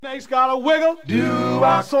Snake's got a wiggle,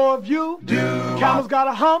 so have you. Camel's got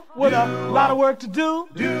a hump with a lot of work to do.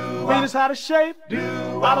 Venus had a shape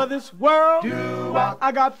out of this world.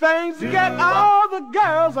 I got things to get all the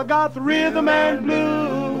girls. I got the rhythm and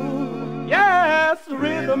blues. Yes, the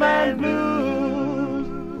rhythm and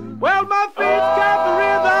blues. Well, my feet's got the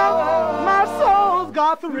rhythm, my soul's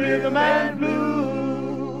got the rhythm and blues.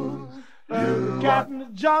 Cat in the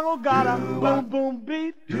jungle got a boom boom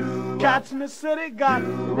beat. Cats in the city got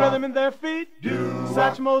rhythm in their feet.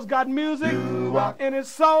 Satchmo's got music in his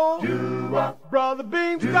soul. Brother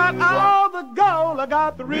Beam's got all the gold. I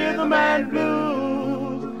got the rhythm and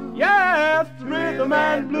blues. Yes, the rhythm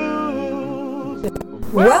and blues.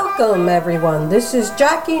 Welcome everyone. This is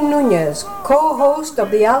Jackie Nunez, co-host of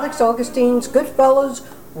the Alex Augustine's Goodfellas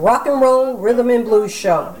Rock and Roll Rhythm and Blues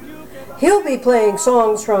Show. He'll be playing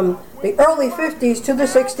songs from the early 50s to the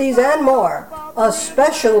 60s and more. A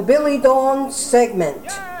special Billy Dawn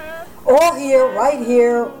segment. All here, right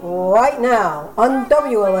now on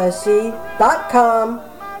WLSC.com,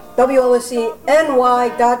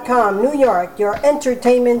 WLSCNY.com, New York, your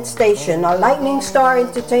entertainment station, a Lightning Star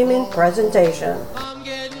Entertainment presentation. I'm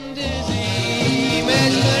getting dizzy,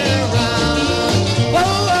 measuring around.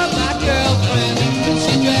 Whoa, my girlfriend,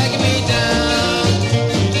 she's dragging me down.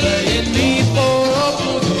 Playing me for a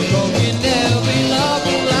fool, broken every love.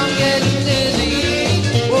 I'm getting dizzy,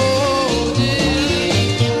 whoa,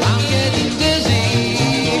 dizzy. I'm getting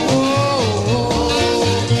dizzy, whoa,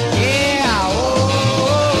 yeah,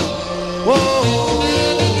 whoa,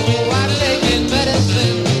 whoa. I'm taking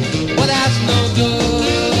medicine, well that's no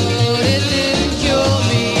good. It didn't cure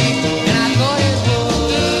me, and I thought it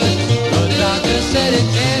would. The doctor said it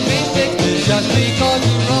can't be fixed, just because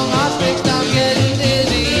you're wrong I'm fixed. I'm getting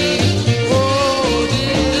dizzy, whoa,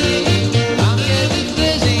 dizzy. I'm getting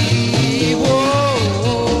dizzy, whoa,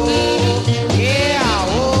 yeah,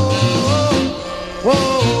 whoa,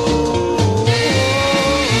 whoa.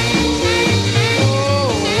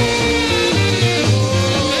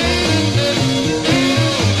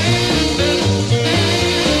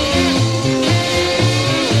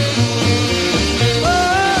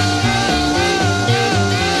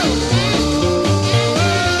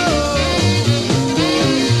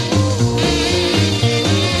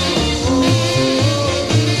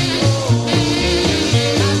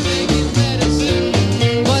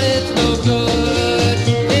 But it's no good.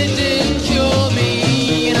 It didn't cure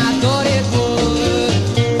me, and I thought it would.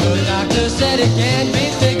 The doctor said it can't be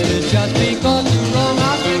fixed, just because you're wrong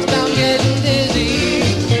I'm fixed. I'm getting dizzy,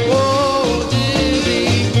 whoa, dizzy.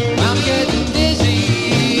 I'm getting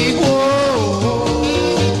dizzy, whoa,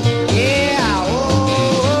 yeah,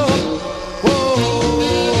 whoa,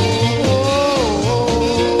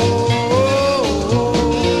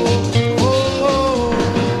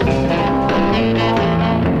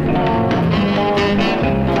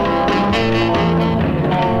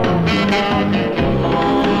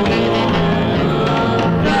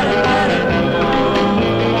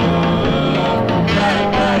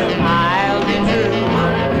 I'll be true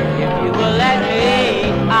if you will let me.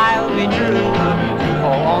 I'll be true.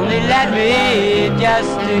 Oh, only let me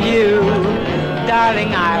just to you,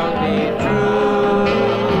 darling. I'll be true.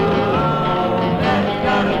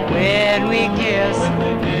 When we kiss,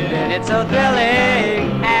 then it's so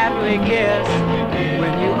thrilling, and we kiss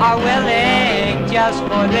when you are willing, just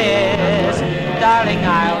for this, darling.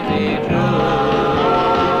 I'll be true.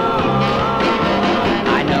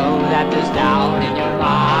 I know that there's doubt in your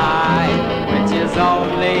mind, which is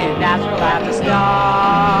only natural at the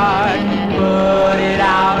start. Put it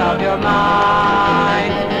out of your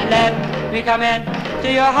mind. Let me come in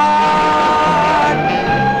to your heart.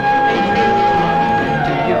 Be true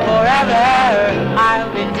to you forever. I'll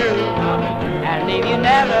be true and leave you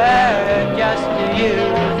never, just to you,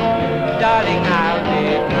 darling. I'll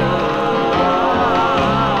be true.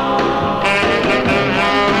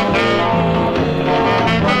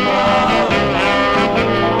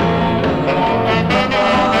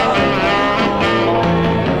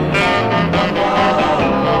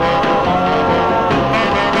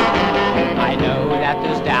 I know that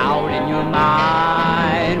there's doubt in your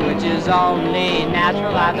mind, which is only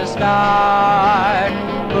natural at the start.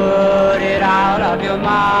 Put it out of your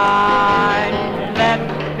mind. Let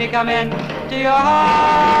me come in to your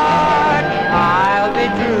heart. I'll be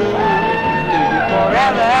true to you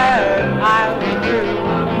forever. I'll be true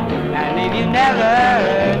and leave you never,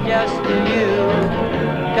 just to you,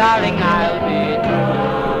 darling. I'll be true.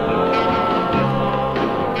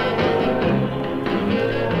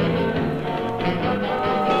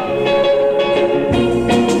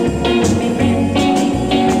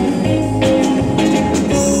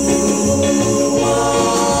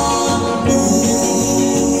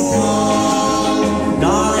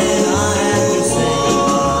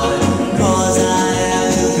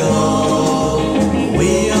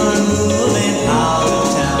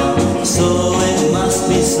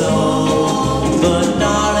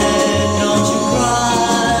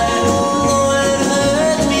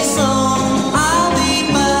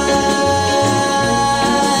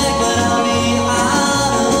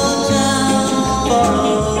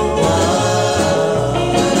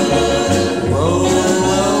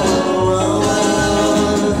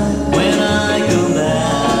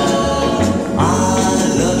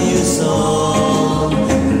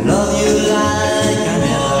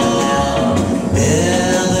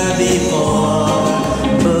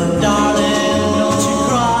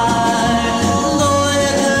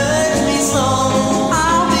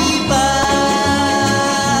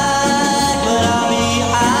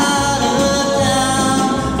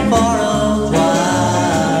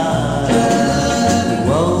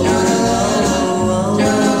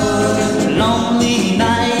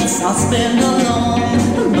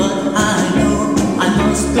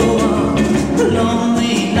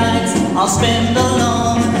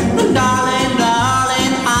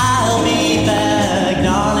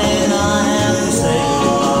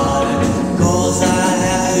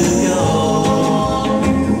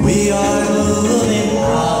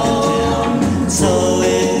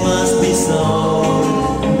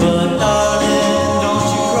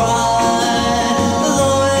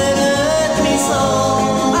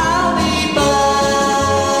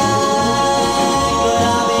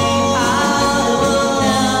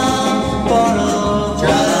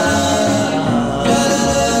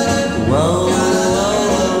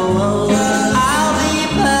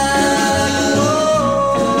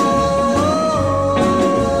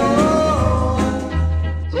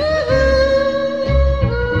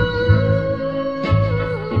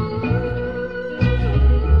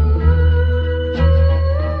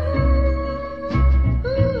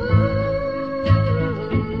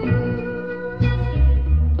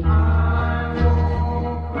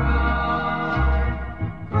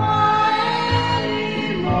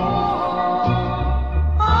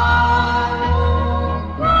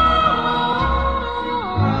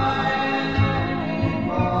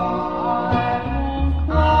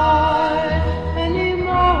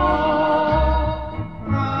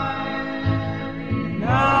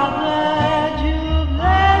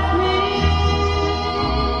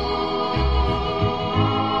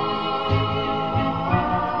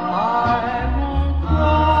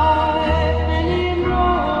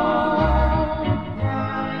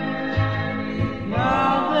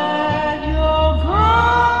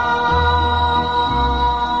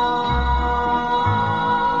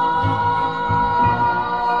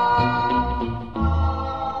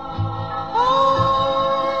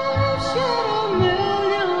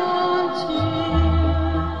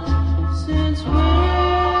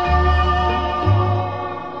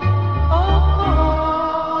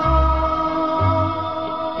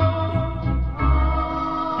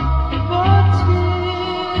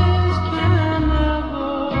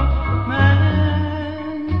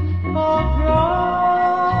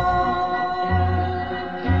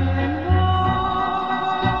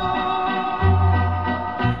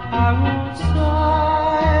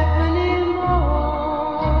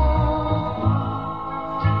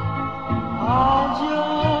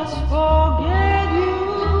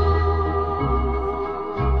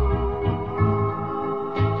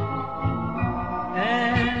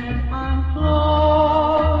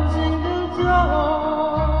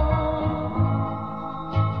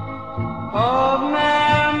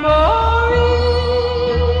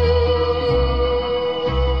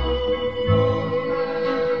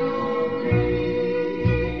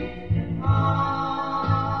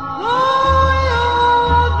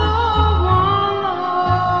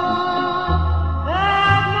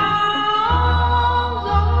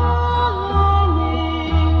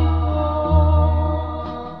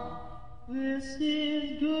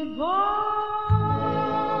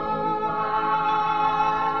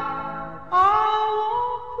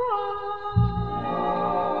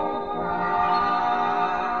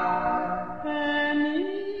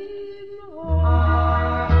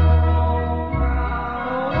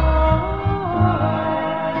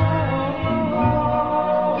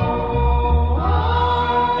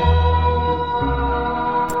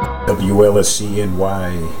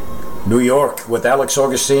 WLSCNY, New York, with Alex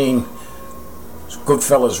Augustine.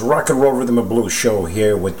 Goodfellas Rock and Roll Rhythm and Blues show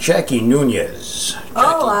here with Jackie Nunez. Jackie,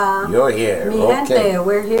 hola. You're here. Mi gente,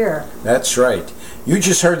 we're here. That's right. You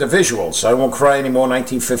just heard the visuals. I Won't Cry Anymore,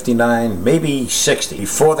 1959, maybe 60.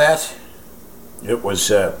 Before that, it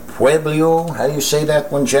was Pueblo. How do you say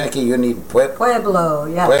that one, Jackie? You need Pueblo,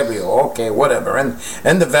 yes. Pueblo, okay, whatever.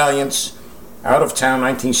 And the Valiants, Out of Town,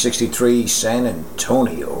 1963, San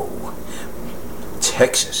Antonio,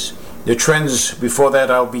 Texas. The Trends, before that,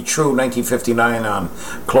 I'll Be True, 1959 on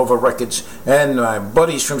Clover Records. And my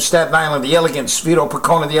buddies from Staten Island, The Elegants, Vito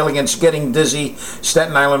Picone, The Elegants, Getting Dizzy,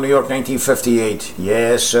 Staten Island, New York, 1958.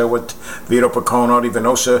 Yes, with Vito Picone, Artie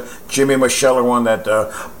Venosa, Jimmy Michello on that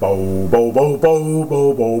bo, bo, bo, bo,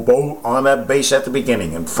 bo, bo, bo, on that bass at the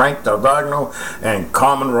beginning. And Frank Dardagno and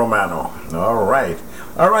Carmen Romano. All right,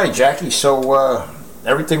 Jackie, so...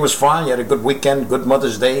 everything was fine. You had a good weekend, good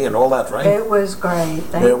Mother's Day, and all that, right? It was great.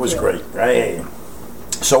 Thank you. It was great. Right.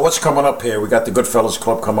 So what's coming up here? We got the Goodfellas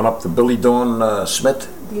Club coming up. The Billy Dawn Smith.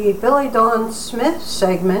 The Billy Dawn Smith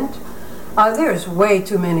segment. There's way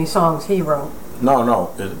too many songs he wrote.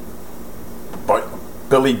 No. But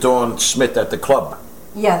Billy Dawn Smith at the club.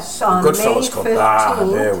 Yes, on May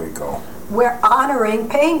 15th. There we go. We're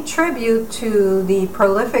paying tribute to the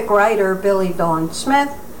prolific writer Billy Dawn Smith.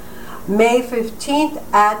 May 15th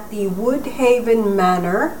at the Woodhaven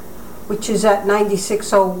Manor, which is at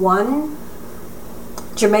 9601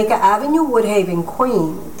 Jamaica Avenue, Woodhaven,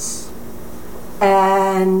 Queens.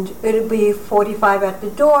 And it'll be $45 at the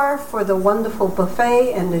door for the wonderful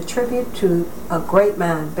buffet and the tribute to a great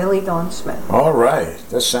man, Billy Dawn Smith. All right,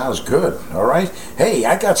 that sounds good. All right. Hey,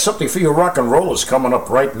 I got something for you rock and rollers coming up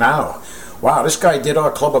right now. Wow, this guy did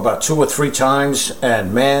our club about 2 or 3 times,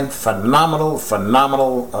 and man, phenomenal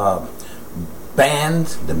band,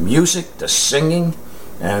 the music, the singing,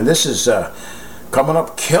 and this is coming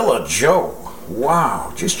up, Killer Joe.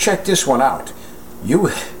 Wow, just check this one out. You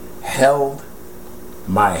Held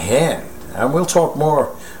My Hand, and we'll talk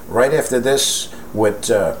more right after this with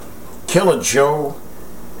Killer Joe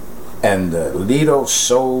and the Lido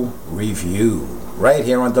Soul Review, right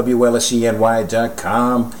here on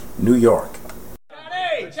WLSENY.com, New York.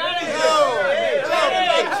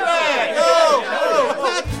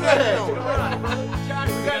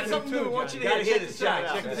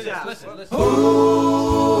 Check this out. Listen.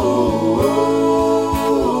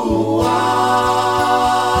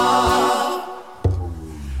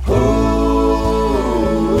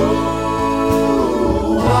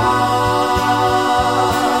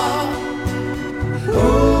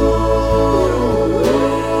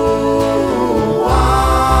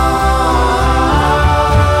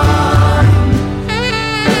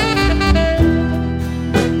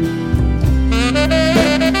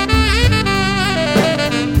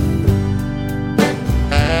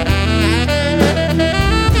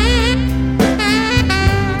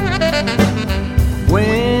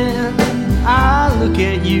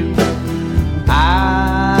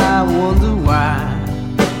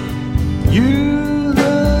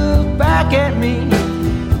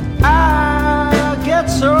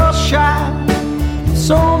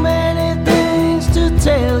 So many things to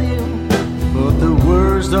tell you, but the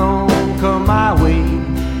words don't come my way.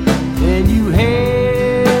 And you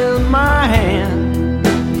held my hand,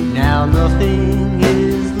 now nothing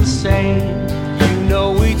is the same. You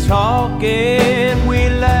know we talk and we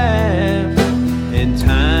laugh, and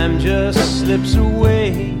time just slips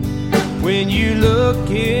away. When you look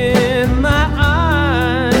in my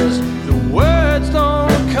eyes, the words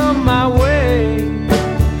don't come my way.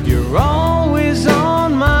 You're always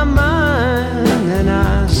on my mind, and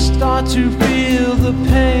I start to feel the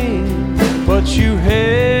pain. But you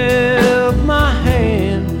held my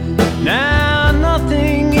hand, now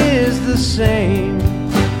nothing is the same.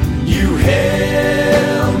 You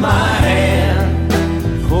held my hand,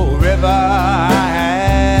 forever I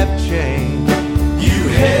have changed. You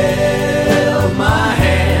held my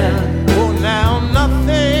hand, oh now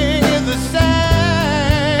nothing is the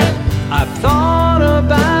same. I've thought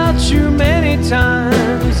about you many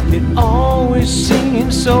times, it always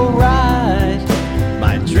seems so right.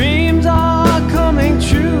 My dreams are coming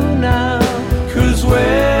true now, 'cause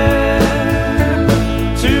we're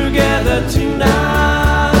together tonight.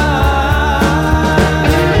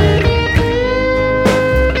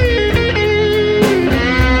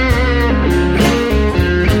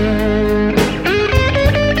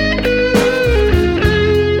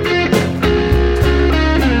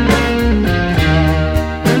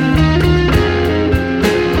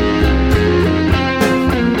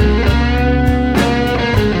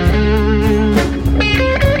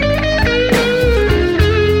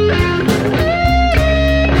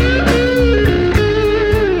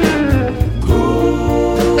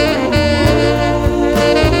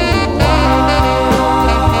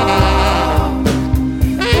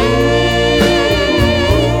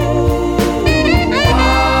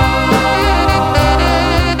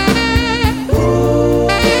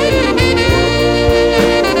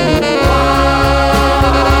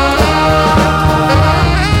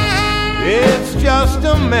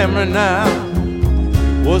 Now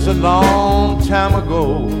was a long time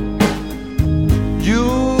ago.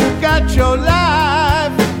 your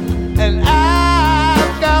life, and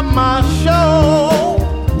I've got my show.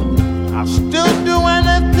 I'll still do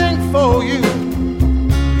anything for you,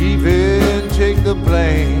 even take the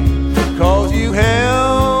blame, 'cause you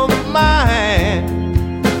held my hand.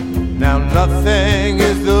 Now nothing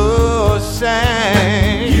is the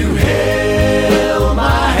same. You held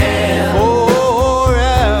my hand.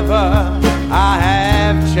 Forever I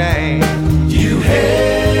have changed. You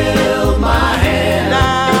held my hand.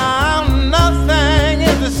 Now nothing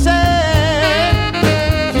is the same.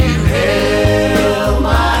 You held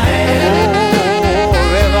my hand.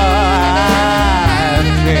 Forever I've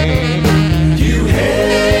changed. You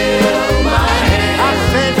held my hand. I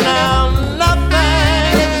said now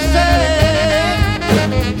nothing is the same.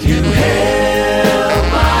 You held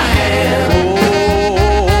my hand.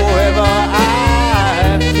 Forever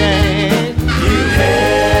I've changed. You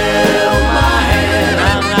held my hand.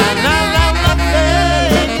 Now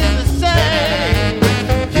nothing is the same.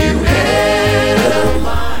 You held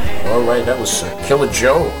my hand. All right, that was Killer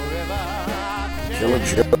Joe. Killer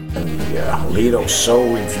Joe and the Lido Soul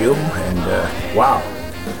Review. And wow.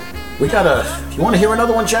 We got you want to hear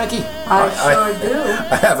another one, Jackie? I sure do.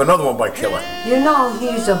 I have another one by Killer. You know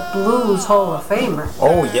he's a blues Hall of Famer.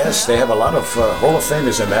 Oh, yes, they have a lot of Hall of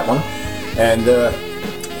Famers in that one. And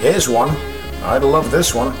here's one. I love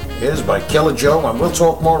this one. Here's by Killer Joe, and we'll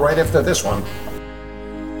talk more right after this one.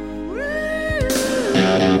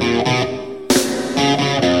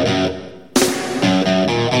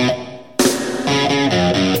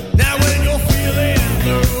 Now when you're feeling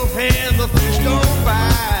love and the fish don't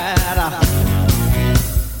bite,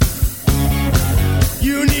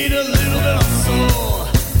 you need a little bit of soul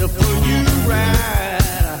to put you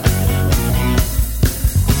right.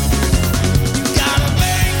 You gotta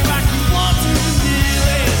make like you want to, kneel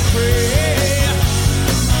and pray,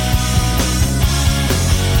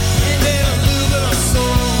 and then a little bit of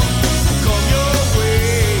soul will come your way.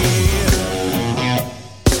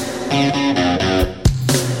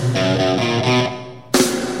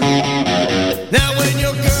 Now when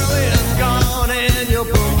your girl is gone and you're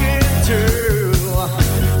broken too,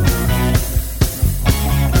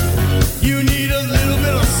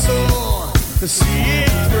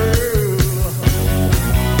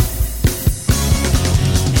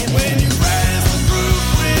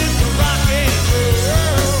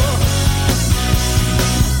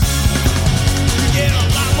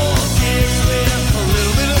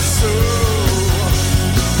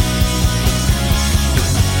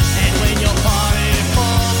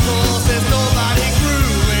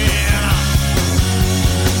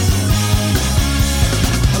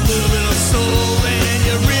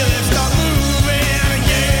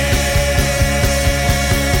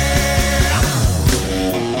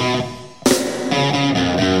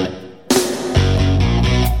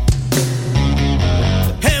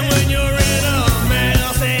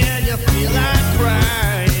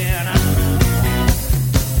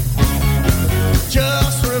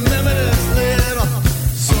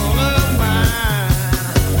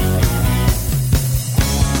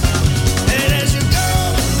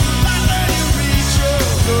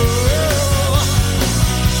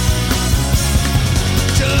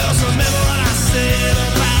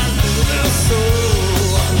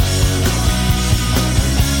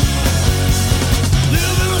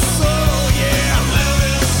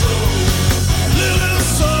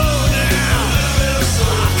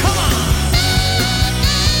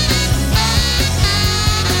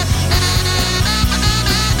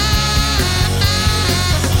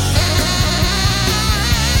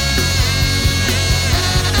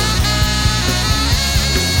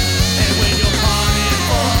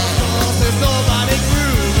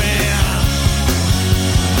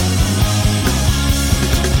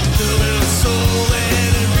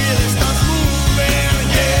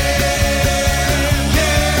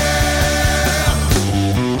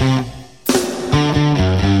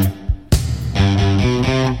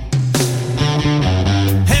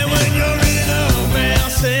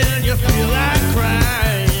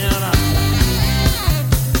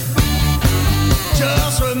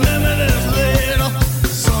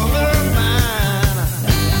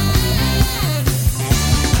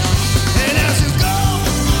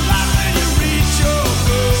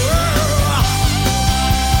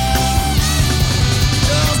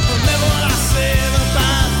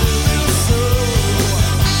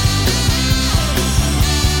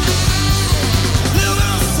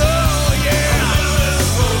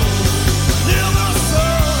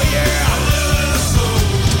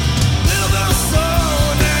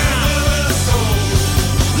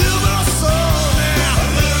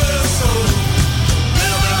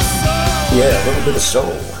 Bit of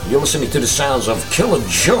soul. You're listening to the sounds of Killer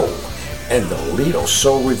Joe and the Lido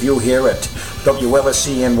Soul Review here at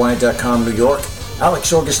WLSCNY.com, New York.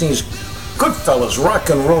 Alex Augustine's Goodfellas Rock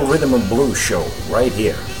and Roll Rhythm and Blues show right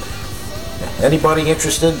here. Anybody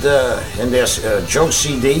interested in this Joe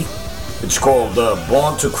CD? It's called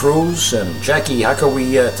Born to Cruise. And Jackie, how can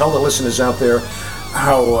we tell the listeners out there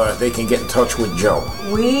how they can get in touch with Joe?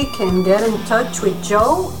 We can get in touch with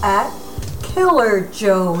Joe at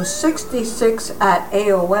KillerJoe66 at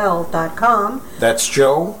AOL.com. That's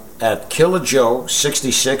Joe at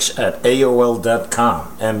KillerJoe66 at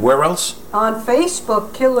AOL.com. And where else? On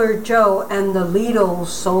Facebook, Killer Joe and the Lido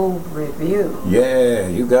Soul Review. Yeah,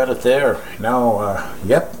 you got it there. Now,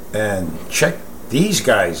 yep, and check these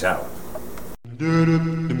guys out.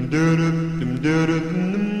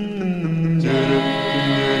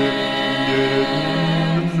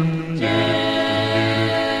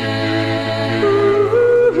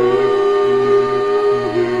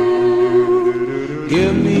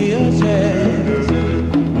 Give me a chance to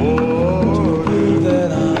prove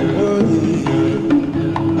that I'm worthy.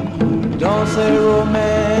 Don't say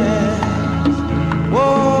romance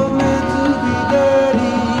was meant to be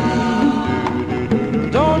dirty.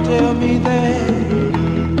 Don't tell me that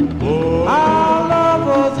our love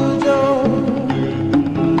was a joke,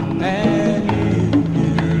 and you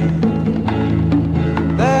knew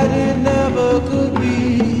that it never could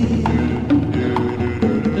be.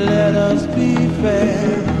 Let us be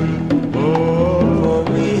fair, for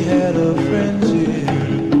we had a friendship.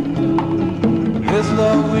 This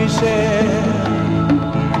love we shared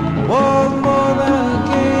was more than a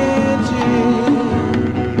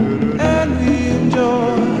kinship, and we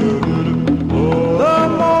enjoyed the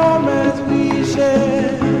moments we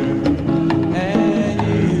shared, and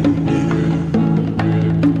you knew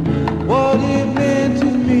what it meant to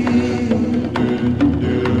me.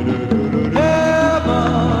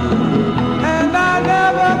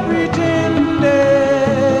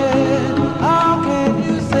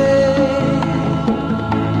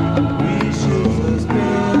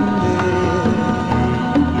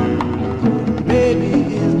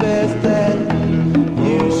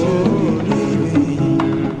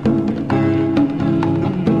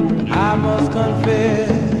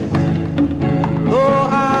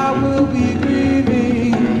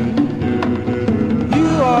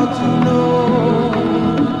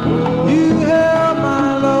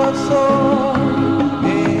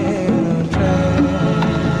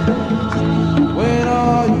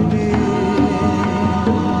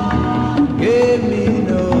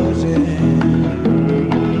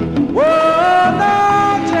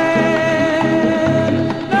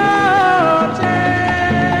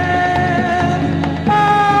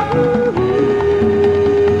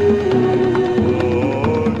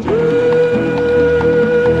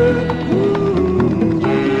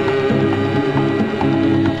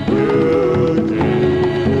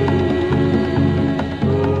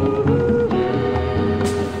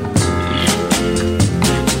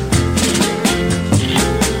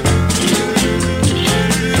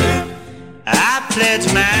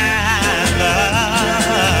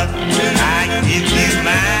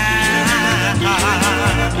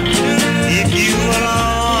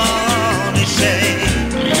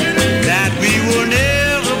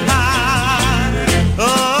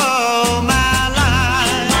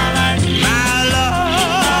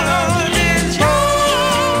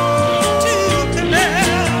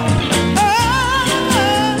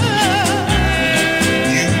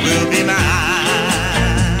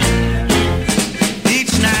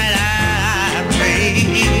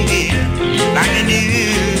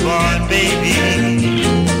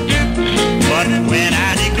 When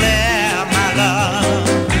I declare my love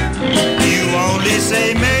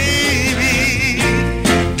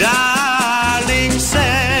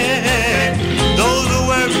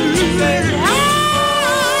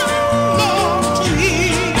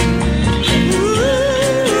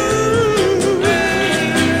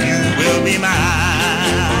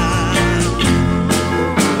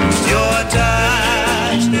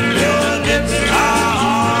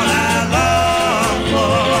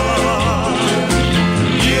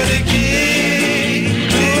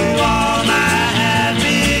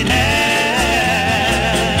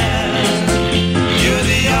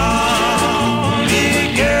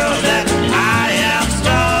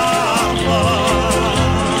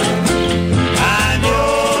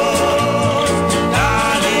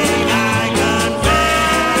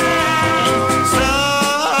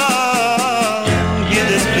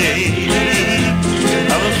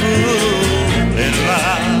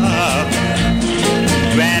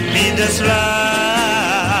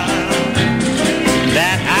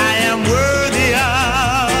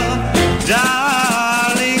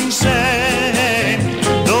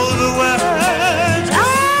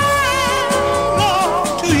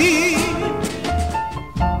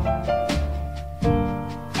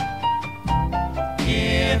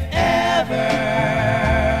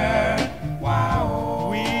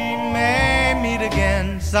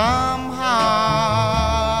somehow.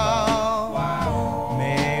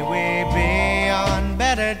 May we be on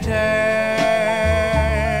better terms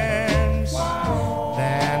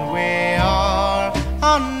than we are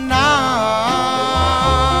on now.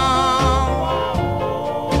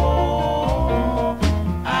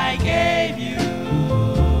 I gave you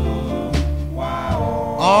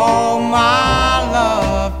all my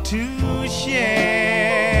love to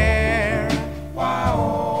share,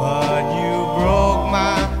 but you broke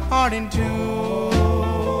my heart in two,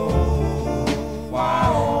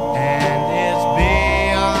 and it's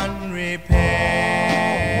beyond repair.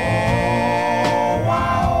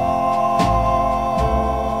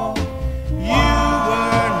 You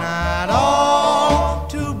were not all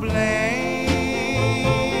to blame,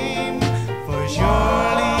 for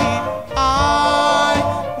surely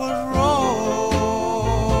I was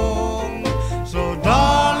wrong. So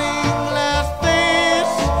darling, let's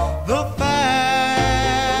face the fact,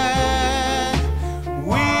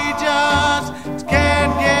 we just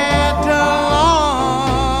can't get along.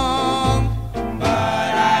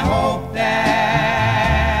 But I hope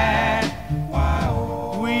that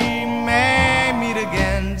we may meet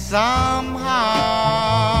again somehow,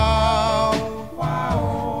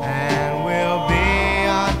 and we'll be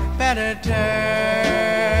on better terms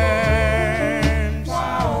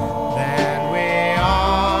than we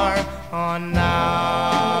are on now.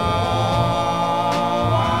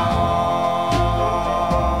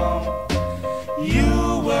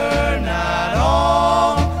 You were not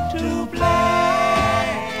all to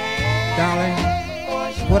blame. Darling,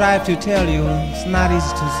 what I have to tell you is not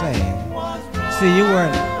easy to say. See, you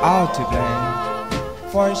weren't all to blame,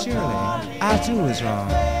 for surely I too was wrong.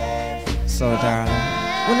 So, darling,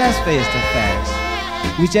 well, let's face the facts.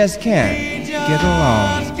 We just can't get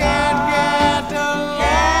along. Just can't get along.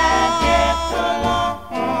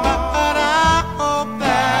 But I hope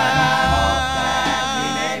that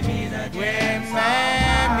we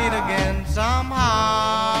may meet again somehow,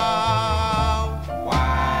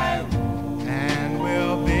 and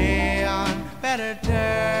we'll be on better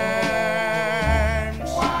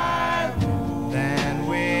terms than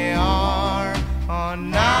we are on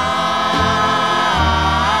now,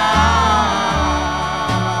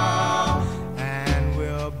 and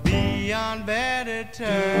we'll be on better terms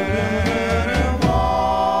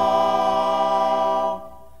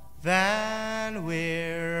than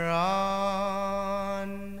we're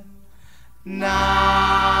on now.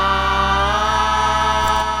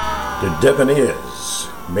 The Debonaires,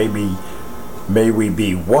 may we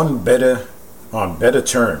be one better on better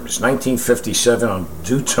terms. 1957 on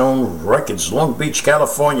Dutone Records, Long Beach,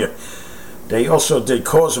 California. They also did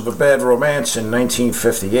Cause of a Bad Romance in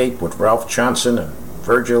 1958 with Ralph Johnson and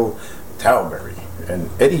Virgil Talberry. And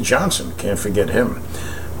Eddie Johnson, can't forget him.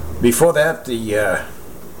 Before that, the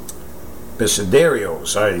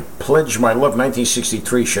Besaderios, I Pledge My Love,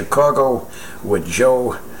 1963, Chicago with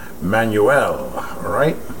Joe Manuel, all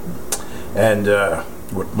right? And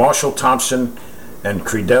with Marshall Thompson and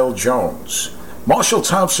Credell Jones. Marshall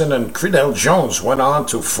Thompson and Credell Jones went on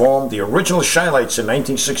to form the original Shylights in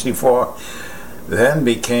 1964, then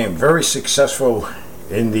became very successful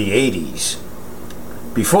in the 80s.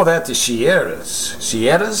 Before that, the Sierras.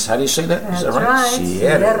 Sierras? How do you say that? That's Is that right.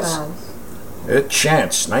 Sierras. A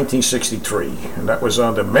Chance, 1963. And that was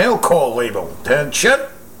on the Mail Call label. Attention!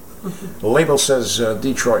 The label says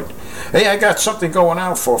Detroit. Hey, I got something going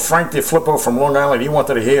on for Frank DeFlippo from Long Island. He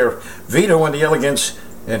wanted to hear Vito and the Elegants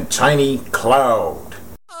and Tiny Cloud.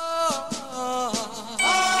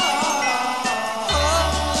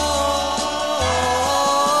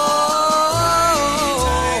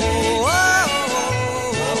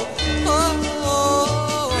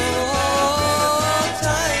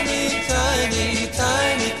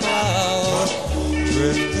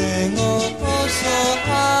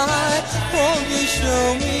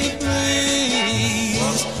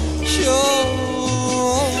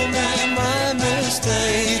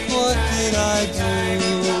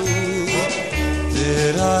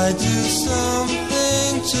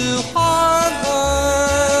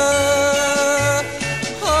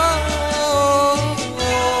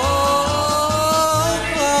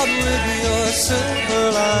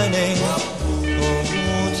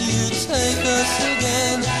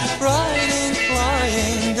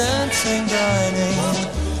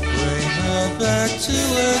 To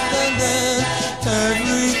earth, and then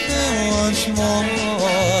everything once more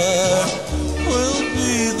will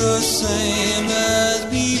be the same as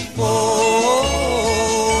before.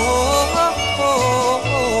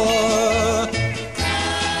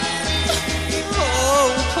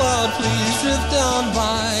 Oh, cloud, please drift down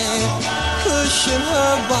by, 'cause losing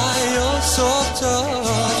her by your soft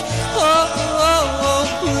touch. Oh, oh, oh,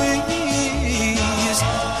 please,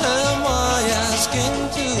 am I asking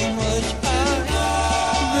too much? I've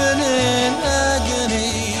been in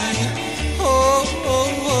agony. Oh, oh,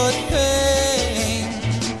 what pain.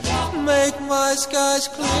 Make my skies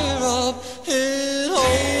clear up. It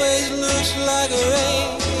always looks like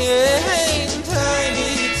rain.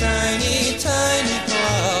 Tiny, tiny, tiny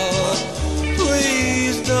cloud.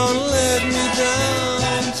 Please don't let me down.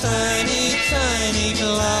 Tiny, tiny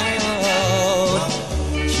cloud.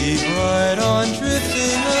 Keep right on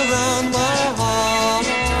drifting around my heart.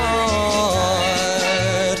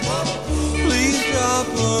 Please drop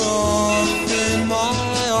her off in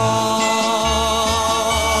my arms.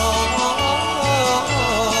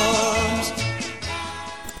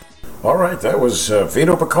 All right, that was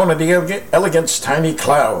Vito Picone, the Elegance, Tiny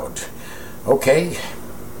Cloud. Okay,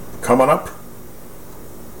 coming up,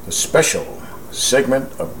 the special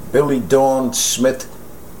segment of Billy Dawn Smith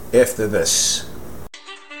after this.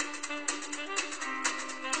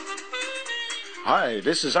 Hi,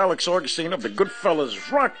 this is Alex Augustine of the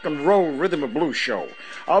Goodfellas Rock and Roll Rhythm and Blues Show.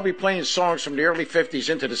 I'll be playing songs from the early 50s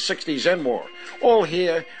into the 60s and more. All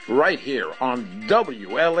here, right here on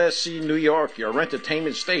WLSC New York, your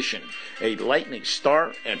entertainment station. A Lightning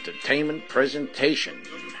Star Entertainment presentation.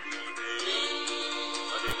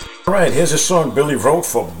 All right, here's a song Billy wrote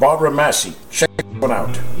for Barbara Massey. Check one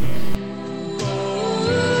out.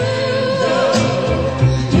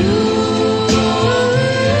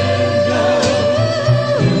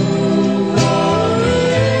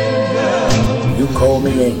 You Call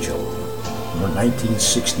Me Angel, from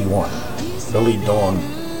 1961, Billy Dawn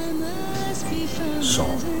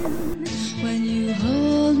song. When you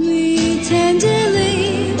hold me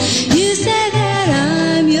tenderly, you say that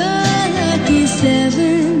I'm your lucky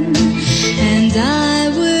seven, and I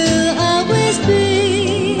will always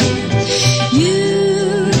be.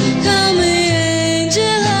 You call me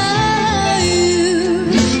angel, oh, you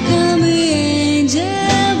call me angel,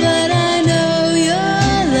 but I know your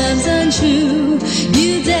love's untrue.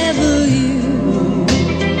 You devil,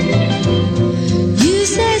 you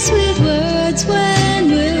say sweet words when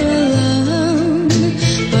we're alone,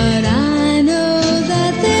 but I know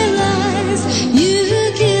that they're lies.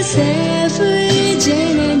 You kiss every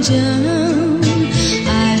Jane and John.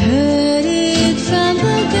 I heard it from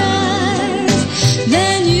the guys.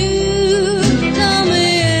 Then you call me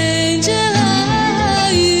angel, oh,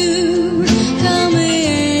 you call me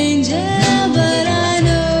angel, but I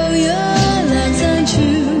know your love's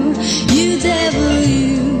untrue. You devil,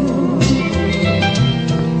 you.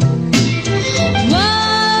 Why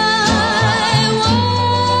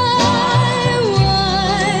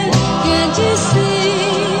can't you see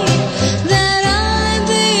that I'm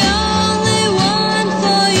the only one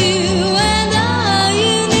for you, and all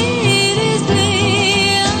you need is me?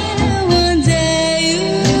 I know one day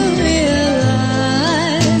you'll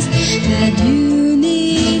realize that you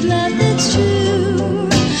need love that's true.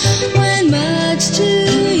 When much to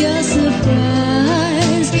your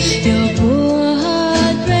surprise, your poor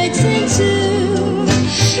heart breaks in two.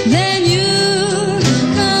 Then you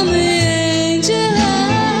call me angel,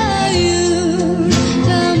 oh, you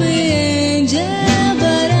call me angel,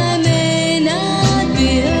 but I may not be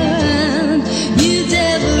around. You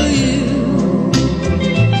devil, you.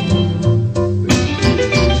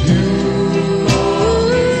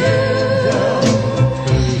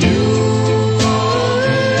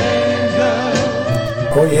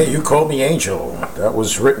 Oh yeah, You Call Me Angel. That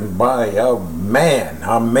was written by our man,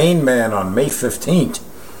 our main man on May 15th,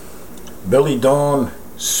 Billy Dawn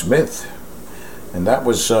Smith. And that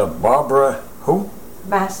was Barbara, who?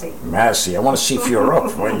 Massey. Massey. I want to see if you're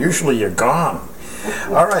up. Well, usually you're gone.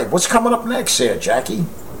 All right, what's coming up next here, Jackie?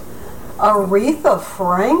 Aretha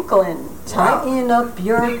Franklin. Tighten up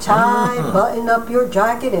your tie, button up your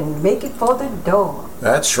jacket, and make it for the door.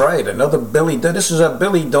 That's right, another Billy. This is a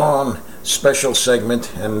Billy Dawn special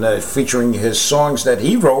segment, and featuring his songs that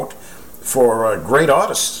he wrote for great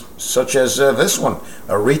artists, such as this one,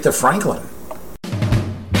 Aretha Franklin.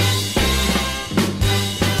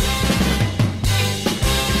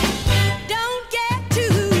 Don't get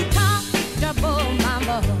too comfortable,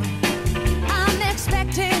 mama. I'm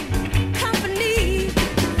expecting company.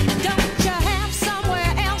 Don't you have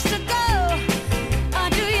somewhere else to go? Or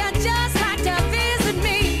do you just like to visit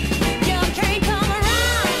me? You can't come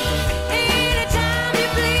around anytime you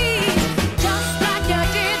please, just like you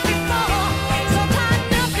did before. So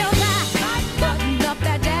tighten up your tie, button up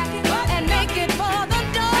that jacket, and make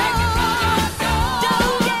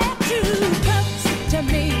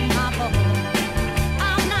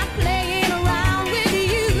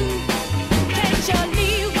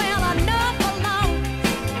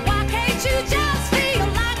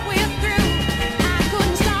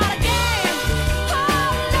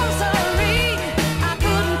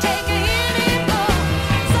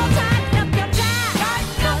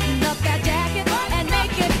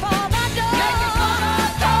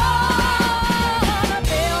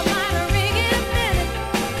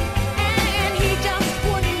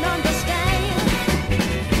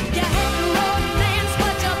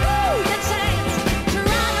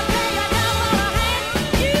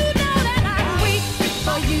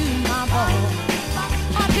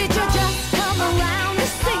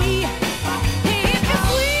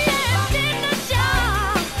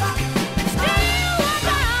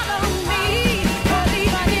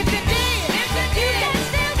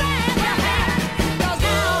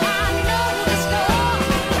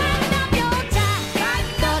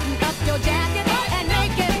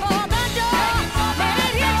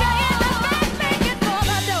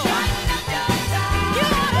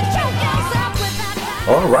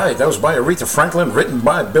All right, that was by Aretha Franklin, written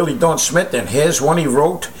by Billy Dawn Smith, and here's one he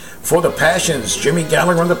wrote for the Passions, Jimmy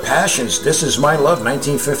Gallagher and the Passions. This Is My Love,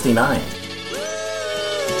 1959.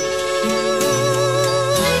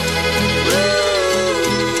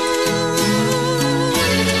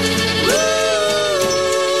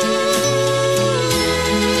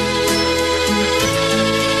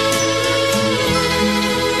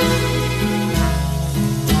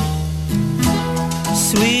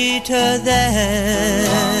 Sweeter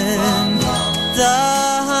than the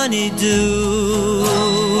honeydew,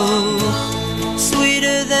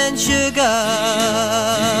 sweeter than sugar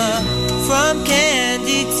from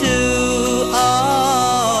candy too.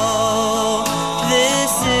 Oh,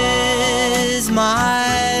 this is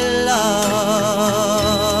my love,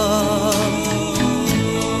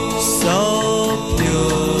 so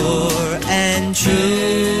pure and true.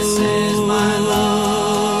 This is my love.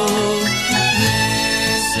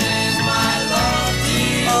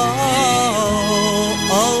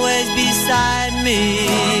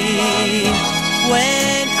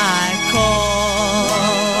 When I call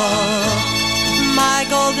my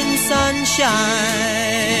golden sunshine,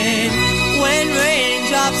 when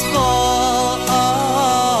raindrops fall,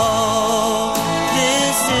 oh,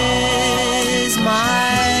 this is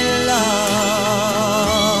my love.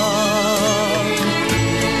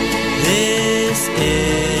 This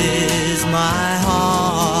is my heart.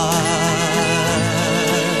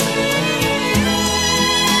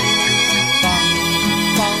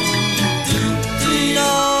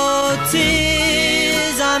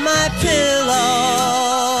 Tears on my pillow,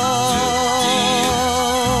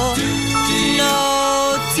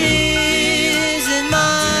 no tears in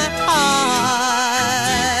my eyes.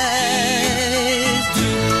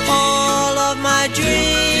 All of my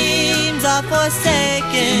dreams are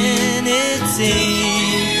forsaken, it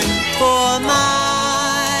seems, for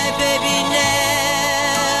my baby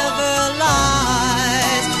never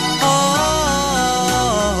lies. Oh,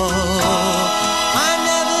 I'm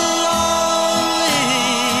never lonely,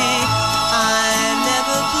 I'm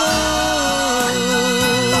never blue.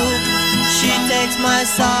 She takes my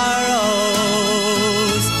sorrows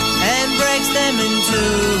and breaks them in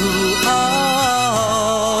two.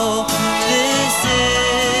 Oh, this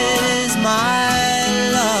is my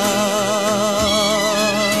love.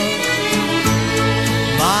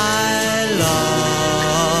 My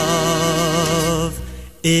love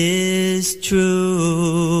is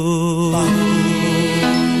true.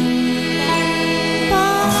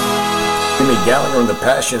 Jimmy Gallagher and the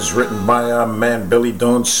Passions, written by our man Billy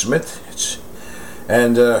Dawn Smith.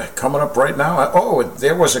 And coming up right now,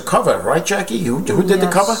 there was a cover, right, Jackie? Who did the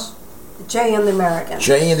cover? Jay and the Americans.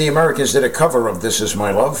 Jay and the Americans did a cover of This Is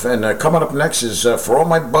My Love. And coming up next is for all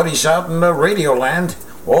my buddies out in Radio Land,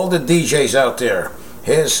 all the DJs out there.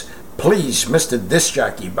 Here's Please, Mr. Disc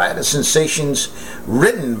Jockey by the Sensations,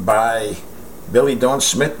 written by Billy Dawn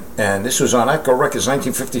Smith. And this was on Echo Records,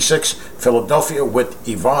 1956, Philadelphia, with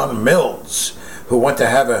Yvonne Mills, who went to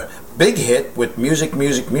have a big hit with Music,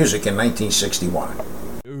 Music, Music in 1961.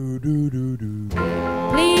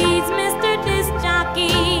 Please, Mr. Disc Jockey,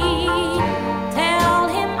 tell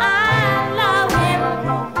him I love him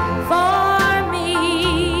for me.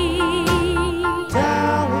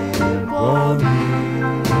 Tell him for me.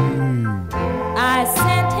 I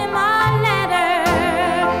sent him a letter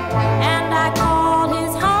and I called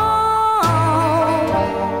his home.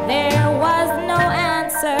 There was no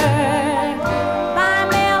answer by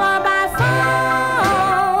mail or by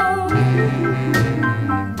phone.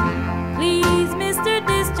 Please, Mr.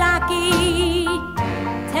 Disc Jockey,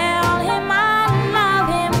 tell him I love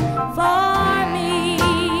him for me.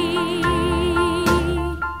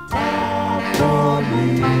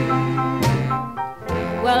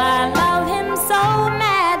 Well, I love him so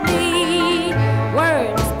madly,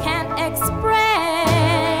 words can't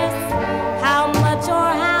express how much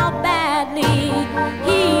or how badly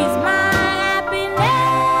he's my happiness.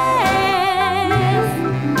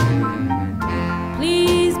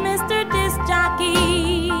 Please, Mr. Disc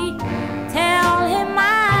Jockey, tell him I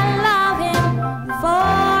love him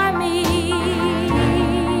for me.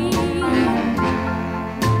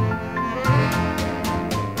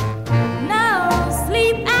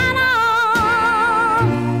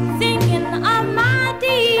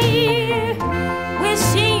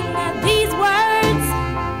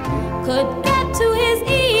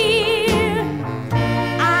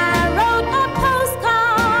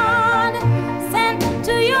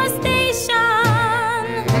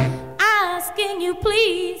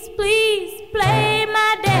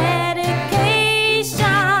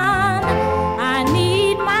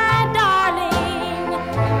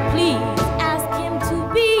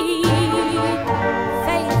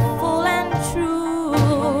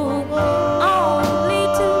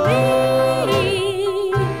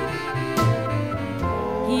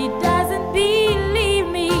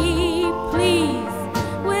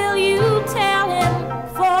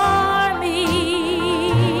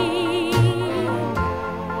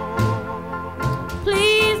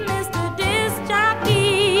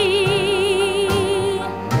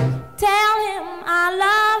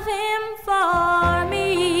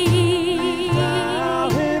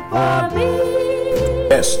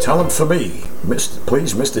 Tell him for me,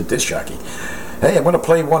 please, Mr. Disc Jockey. Hey, I'm going to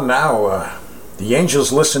play one now. The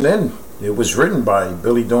Angels Listen In. It was written by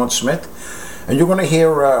Billy Dawn Smith, and you're going to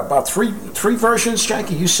hear about three versions.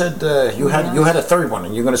 Jackie, you said you had a third one,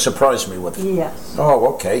 and you're going to surprise me with. Yes.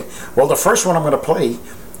 Oh, okay. Well, the first one I'm going to play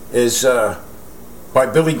is by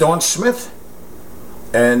Billy Dawn Smith,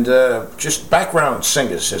 and just background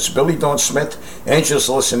singers. It's Billy Dawn Smith, Angels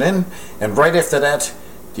Listen In, and right after that,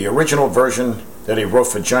 the original version that he wrote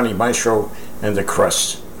for Johnny Maestro and the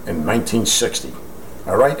Crusts in 1960.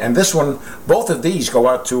 All right, and this one, both of these go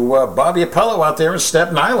out to Bobby Apello out there in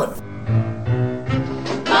Staten Island.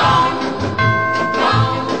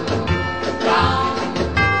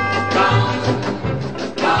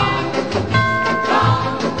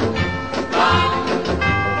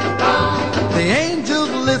 The angels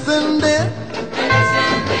listened in,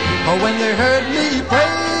 oh, when they heard me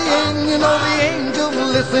praying. You know the angels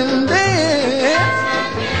listened in,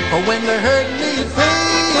 oh, when they heard me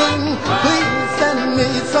saying, please send me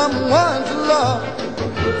someone to love.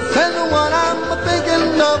 Send the one I'm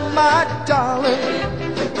thinking of, my darling.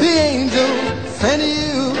 The angels sent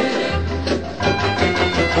you.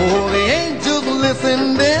 Oh, the angels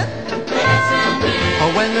listened in,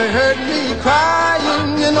 oh, when they heard me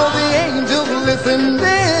crying. You know the angels listened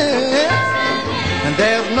in, and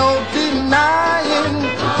there's no denying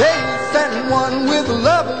they sent one with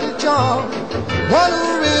lovely charm, one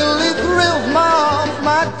who really thrills my arms,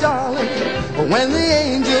 my darling, when the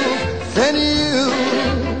angels sent you.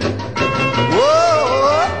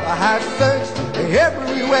 Whoa, I have searched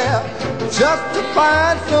everywhere just to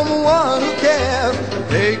find someone who cares.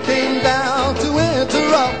 They came down to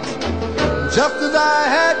interrupt just as I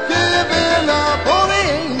had given up. Oh, the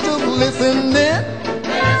angels listened in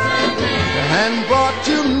and brought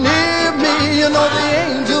you near me. You know the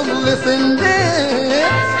angels listened in,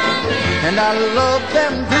 and I love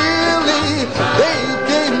them dearly. They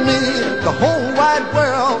gave me the whole wide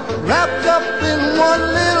world wrapped up in one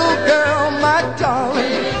little girl, my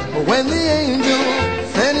darling, when the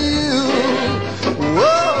angels sent you.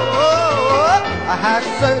 Whoa, I have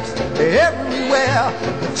searched everywhere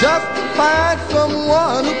just to find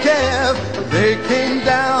someone who cares. They came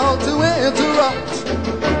down to interrupt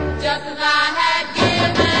just as I had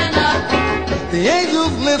given up. The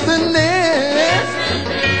angels listened in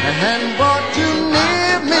and brought you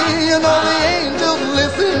near me. You know the angels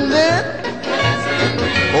listened in.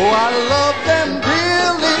 Oh, I love them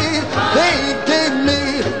dearly. They gave me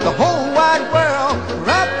the whole wide world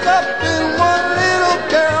wrapped up in one little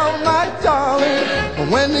girl, my darling,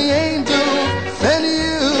 when the angels sent you.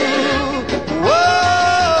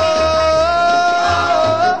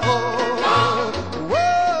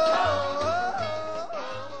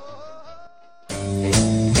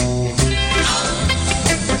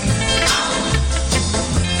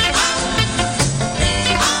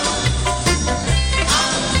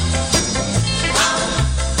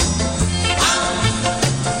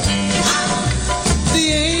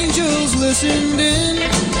 Listened in,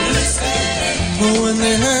 but when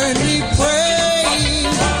they heard me pray,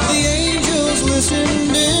 the angels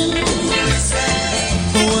listened in,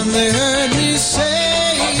 but when they heard me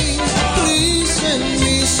say, please send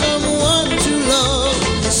me someone to love,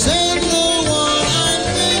 send the one I'm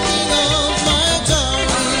thinking of, my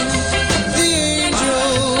darling, the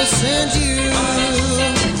angels sent you.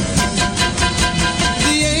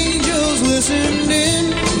 The angels listened in,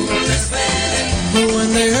 but when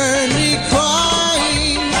they heard me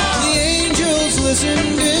crying, the angels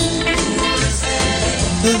listened in.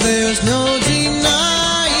 There's no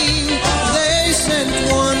denying they sent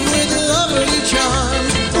one with lovely charm,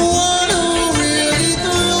 one who really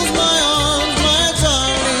thrills my arms, my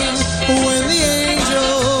darling, when the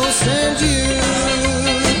angels sent you.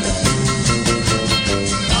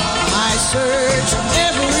 I searched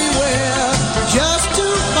everywhere just to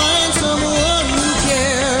find someone who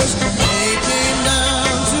cares. They came down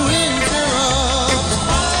to interrupt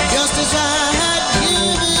just as I had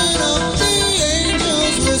given up. The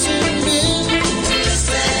angels listened in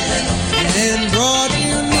and brought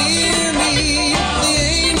you near me. The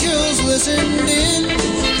angels listened in.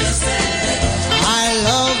 I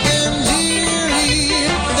love them dearly.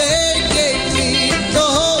 They gave me the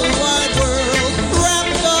whole wide world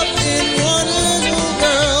wrapped up in one little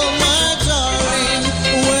girl, my darling,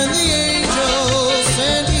 when the angels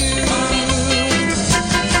sent you.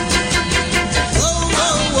 Whoa,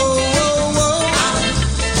 whoa, whoa, whoa, whoa.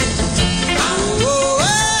 Whoa,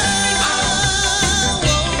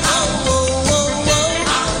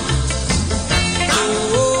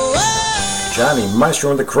 Johnny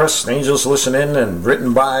Maestro and the Crusts, Angels Listen In, and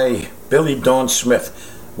written by Billy Dawn Smith.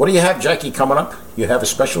 What do you have, Jackie, coming up? You have a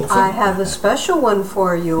special thing? I have a special one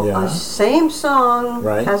for you. Yeah. A same song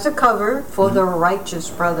Right. has a cover for the Righteous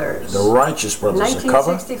Brothers. The Righteous Brothers, a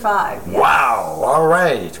cover? 1965. Yeah. Wow, all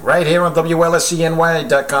right. Right here on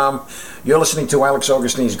WLSCNY.com. You're listening to Alex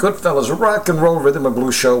Augustine's Goodfellas Rock and Roll Rhythm and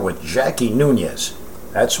Blues Show with Jackie Nunez.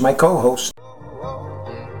 That's my co-host.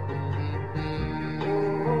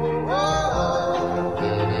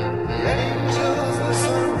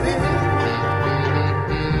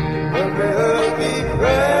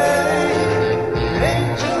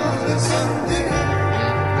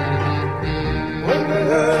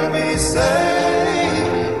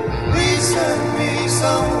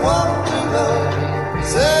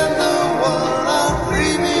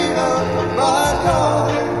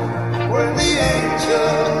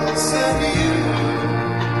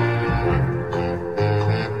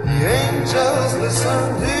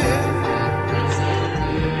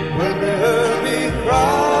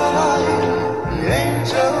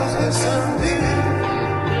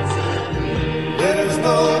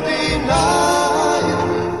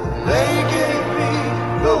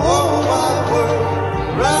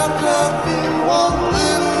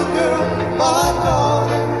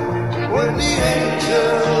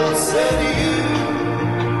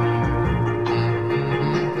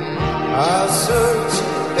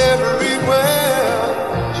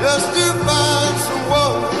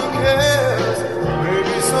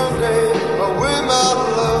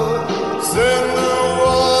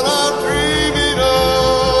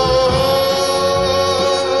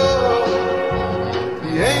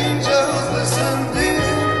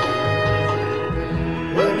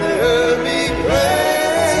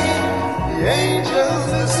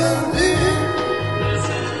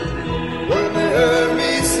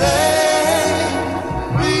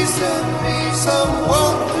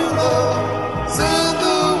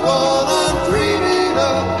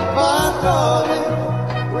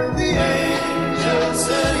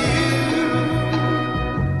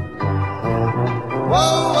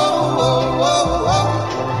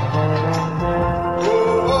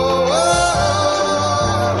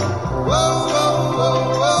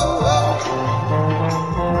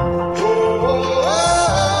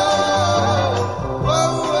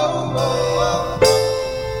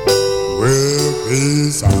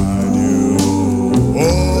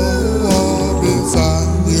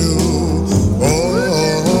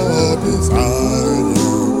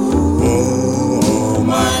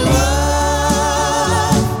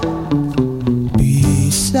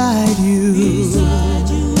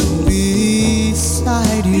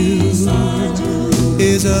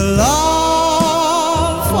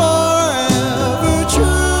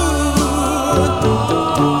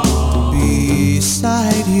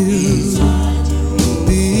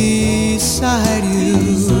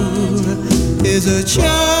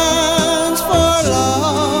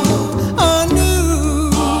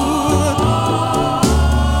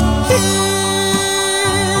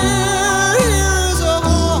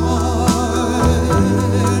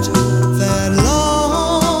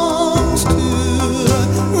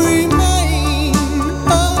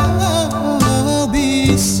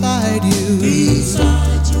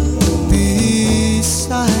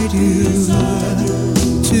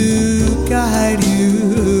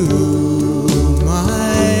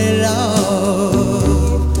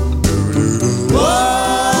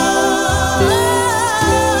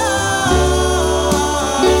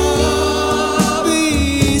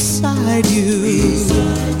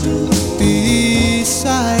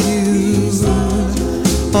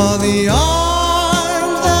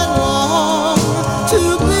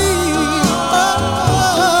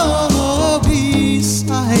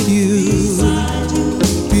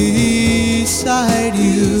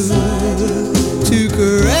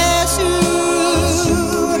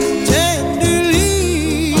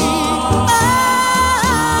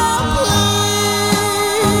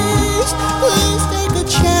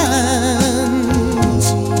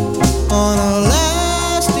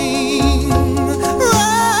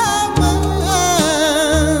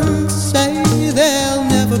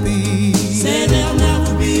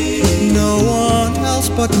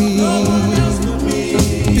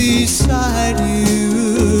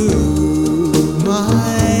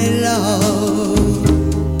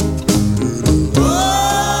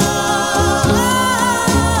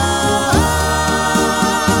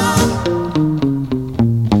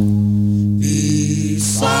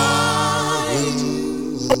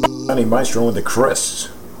 Maestro and the Chris,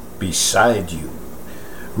 Beside You,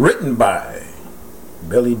 written by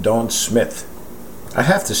Billy Dawn Smith. I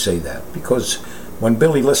have to say that because when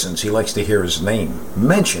Billy listens, he likes to hear his name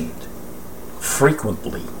mentioned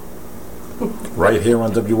frequently. right here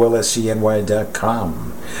on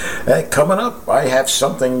WLSCNY.com. Coming up, I have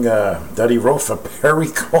something that he wrote for Perry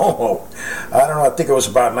Como. I don't know, I think it was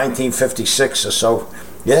about 1956 or so.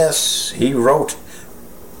 Yes, he wrote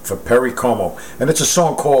for Perry Como. And it's a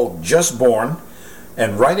song called Just Born.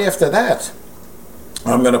 And right after that,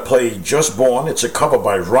 I'm going to play Just Born. It's a cover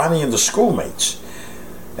by Ronnie and the Schoolmates.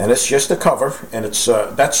 And it's just a cover. And it's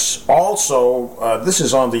that's also, this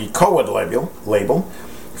is on the Coed label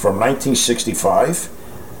from 1965.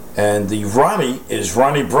 And the Ronnie is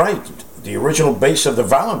Ronnie Bright, the original bass of the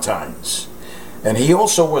Valentines. And he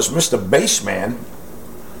also was Mr. Bassman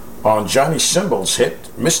on Johnny Cymbal's hit,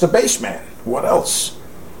 Mr. Bassman. What else?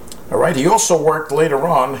 All right, he also worked later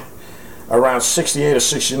on, around 68 or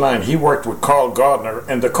 69, he worked with Carl Gardner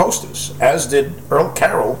and the Coasters, as did Earl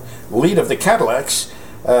Carroll, lead of the Cadillacs.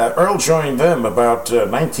 Earl joined them about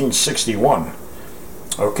 1961.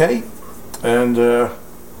 Okay, and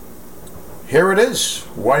here it is.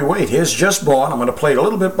 Why wait? Here's Just Born. I'm going to play it a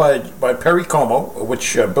little bit by Perry Como,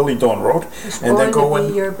 which Billy Dawn wrote. Just and then born go to be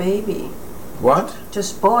in. your baby. What?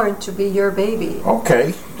 Just born to be your baby.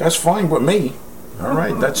 Okay, that's fine with me. All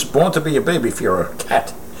right, that's born to be a baby if you're a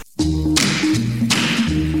cat.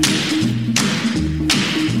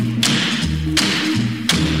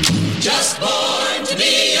 Just born to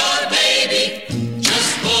be your baby.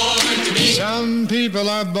 Just born to be. Some people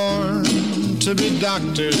are born to be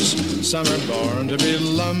doctors. Some are born to be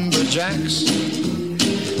lumberjacks.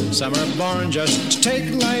 Some are born just to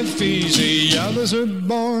take life easy. Others are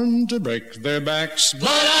born to break their backs.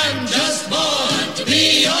 But I'm just born to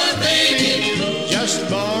be your baby. Just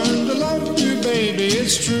born to love you, baby,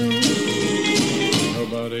 it's true.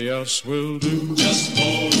 Nobody else will do. Just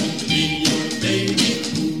born to be your baby.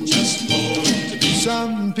 Just born to be.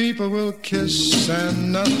 Some people will kiss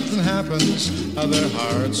and nothing happens. Other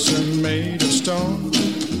hearts are made of stone.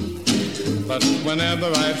 But whenever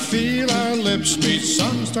I feel our lips meet,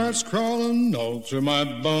 some starts crawling all through my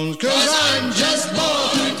bones. 'Cause I'm just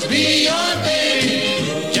born to be your baby.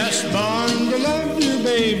 Just born to love you,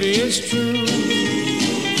 baby, it's true.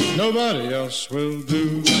 Nobody else will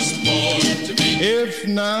do. Just born to be. If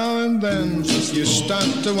now and then you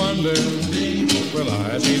start to wonder, will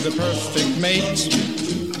I be the perfect mate?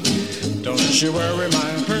 Don't you worry,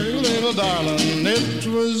 my pretty little darling, it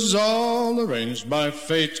was all arranged by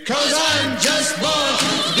fate. 'Cause I'm just born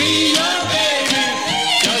to be your baby.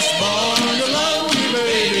 Just born to love you,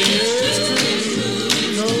 baby, it's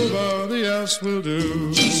true. Nobody else will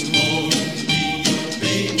do. Just born to be your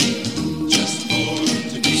baby. Just born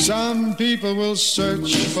to be. Some people will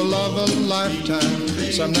search for love a lifetime.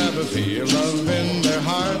 Some never feel love in their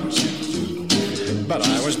hearts. But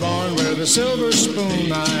I was born with a silver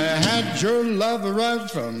spoon. I had your love right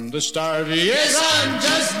from the start. Yes, I'm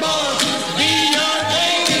just born to be your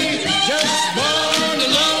baby. Just born to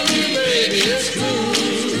love you, baby, it's true.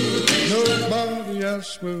 Nobody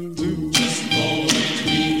else will do. Just born to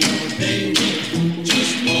be your baby.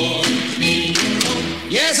 Just born to be your own.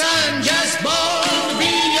 Yes, I'm just born to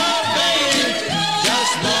be your baby.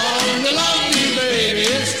 Just born to love you, baby,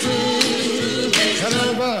 it's true. And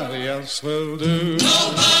nobody else will do.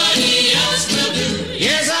 Nobody else will do.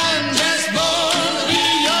 Yes, I'm just born to be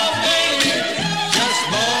your baby. Just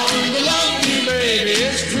born to love you, baby,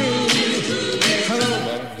 it's true.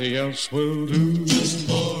 Nobody else will do. Just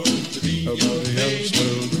born to be. Nobody else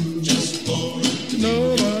will do. Just born to be.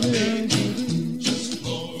 Nobody else will do. Just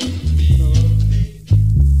born to be.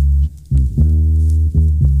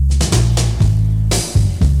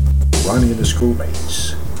 Ronnie and the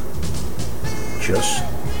Schoolmates. Just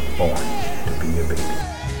born to be a baby.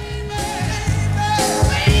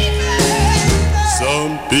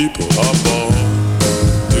 Some people are born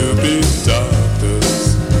to be doctors.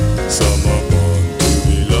 Some are born to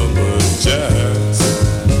be lumberjacks.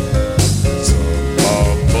 Some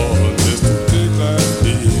are born just to take life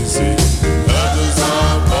easy. Others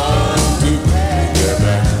are born to break their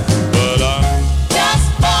back. But I'm just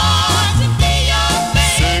born to be your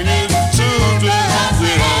baby. Singing children,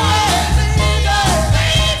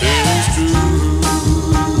 it's true.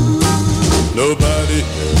 Nobody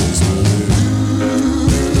else will do.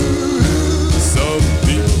 Some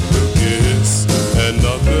people will kiss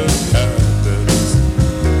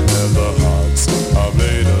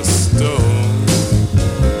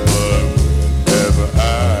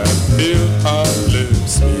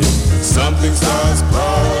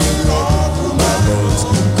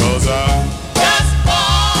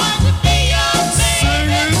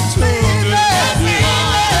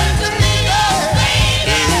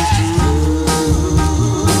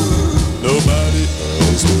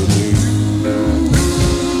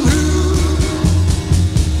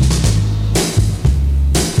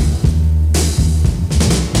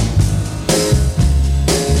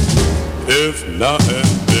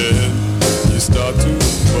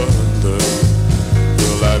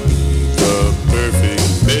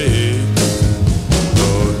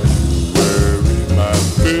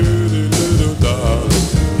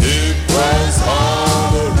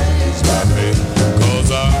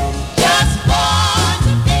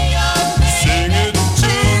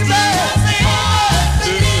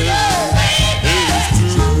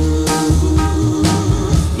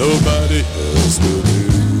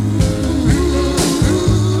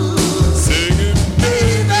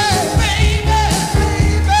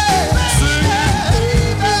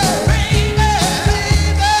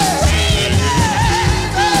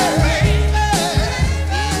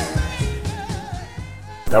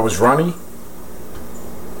That was Ronnie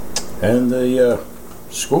and the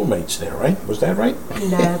schoolmates there, right? Was that right?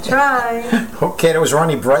 That's right. Okay, that was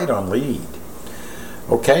Ronnie Bright on lead.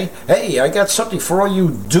 Okay, hey, I got something for all you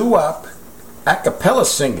doo-wop a cappella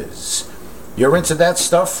singers. You're into that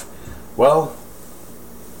stuff? Well,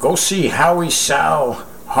 go see Howie, Sal,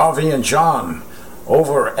 Harvey, and John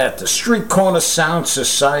over at the Street Corner Sound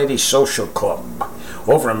Society Social Club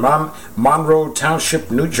over in Monroe Township,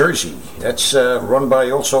 New Jersey. That's run by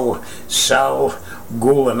also Sal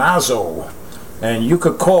Gulanazzo. And you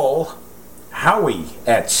could call Howie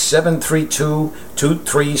at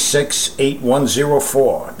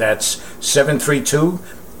 732-236-8104. That's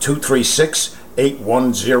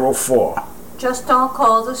 732-236-8104. Just don't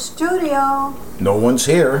call the studio. No one's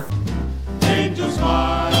here. Angel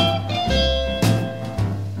smile.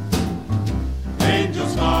 Angel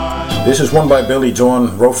smile. This is one by Billy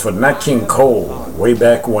Dawn, wrote for Nat King Cole way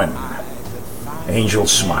back when. Angel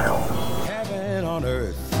Smile. Heaven on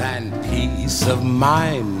earth and peace of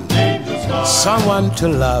mind. Someone to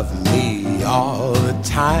love me all the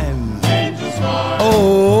time.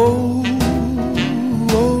 Oh,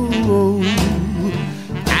 oh, oh.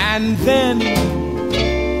 And then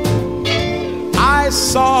I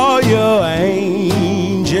saw your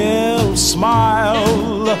angel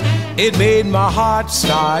smile. It made my heart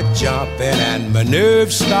start jumping and my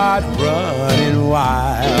nerves start running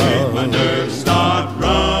wild. My nerves start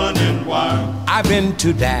running wild. I've been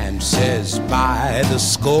to dances by the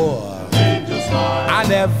score. I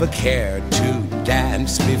never cared to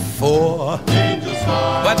dance before,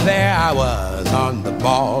 but there I was on the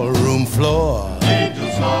ballroom floor.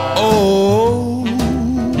 Oh,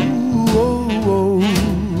 oh, oh.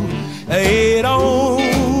 It only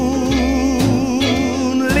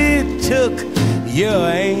took your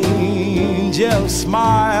angel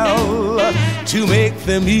smile to make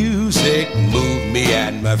the music move me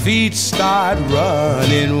and my feet start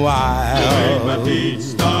running wild. My feet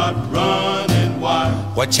start running wild.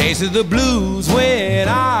 What chases the blues when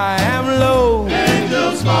I am low?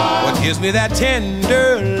 Angel smile. What gives me that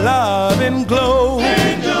tender love and glow?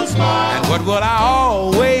 Angel smile. And what will I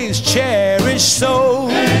always cherish so?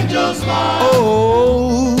 Angel smile.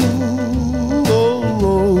 Oh, oh,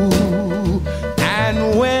 oh.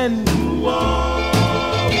 And when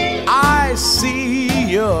I see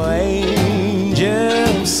your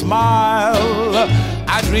angel smile,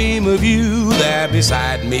 I dream of you there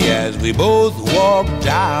beside me as we both walk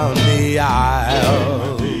down the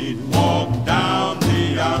aisle. Walk down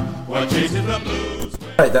the aisle. What chases the blues?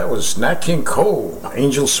 Right, that was Nat King Cole,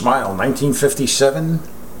 Angel Smile, 1957.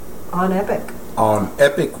 On Epic. On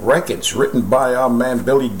Epic Records, written by our man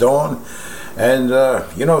Billy Dawn. And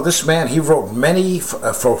you know, this man, he wrote many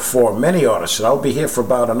for many artists, and I'll be here for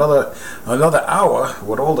about another hour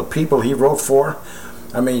with all the people he wrote for.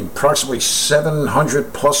 I mean, approximately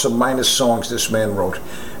 700 plus or minus songs this man wrote.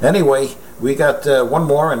 Anyway, we got one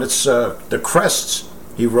more, and it's The Crests.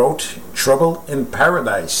 He wrote Trouble in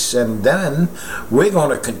Paradise, and then we're going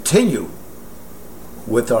to continue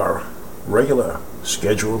with our regular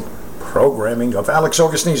scheduled programming of Alex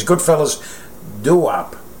Augustine's Goodfellas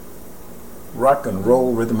doo-wop rock and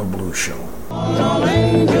roll rhythm and blues show. Calling all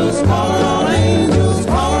angels, calling all angels,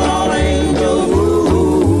 calling all angels,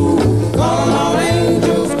 ooh. Calling all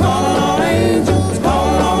angels, calling all angels,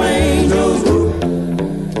 calling all angels, ooh.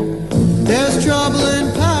 There's trouble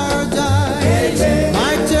in paradise,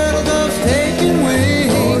 like turtle doves taking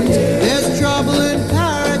wing. There's trouble in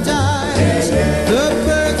paradise, the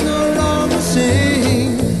birds no longer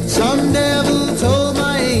sing. Some devil told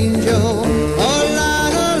my angel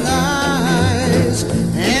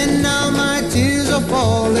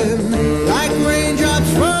falling like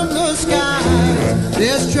raindrops from the sky.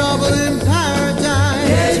 There's trouble in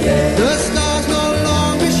paradise. The stars no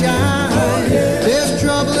longer shine. There's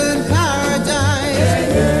trouble in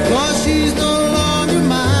paradise, 'cause she's no longer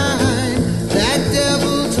mine. That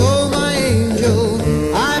devil told my angel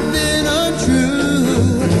I've been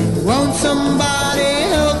untrue. Won't somebody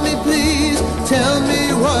help me, please? Tell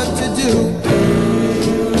me what to do.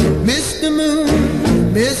 Mr. Moon,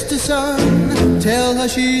 Mr. Sun, tell her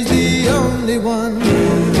she's the only one.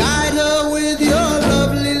 Guide her with your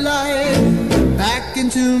lovely light back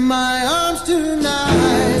into my arms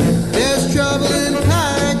tonight. There's trouble in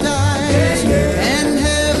paradise, and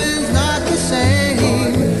heaven's not the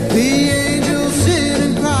same. The angels sit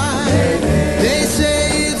and cry. They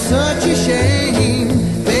say it's such a shame.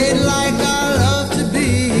 They'd like our love to be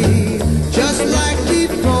just like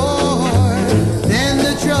before. Then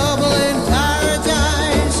the trouble in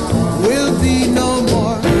paradise will be no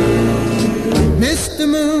more. Mr.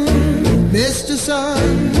 Moon, Mr.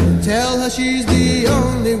 Sun, tell her she's the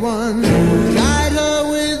only Holy One, guide her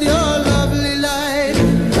with your lovely light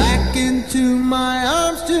back into my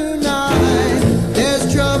arms tonight.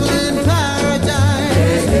 There's trouble in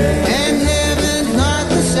paradise, and heaven's not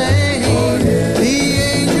the same. The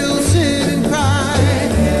angels sit and cry.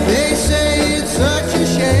 They say it's such a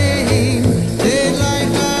shame. They'd like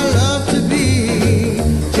our love to be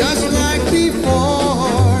just like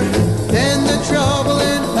before. Then the trouble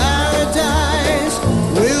in paradise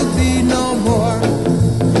will be no more.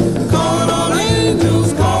 Calling all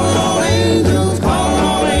angels, calling all angels, calling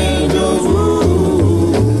all angels,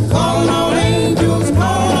 ooh. Calling all angels,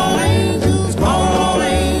 calling all angels, calling all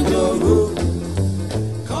angels, ooh.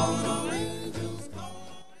 Calling all angels,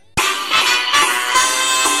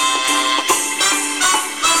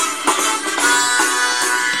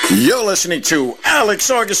 You're listening to Alex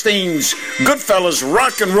Augustine's Goodfellas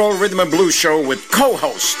Rock and Roll Rhythm and Blues Show with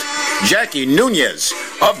co-host Jackie Nunez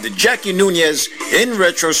of the Jackie Nunez in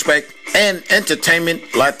Retrospect and Entertainment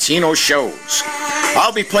Latino shows.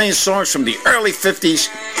 I'll be playing songs from the early 50s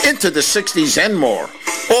into the 60s and more.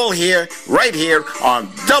 All here, right here on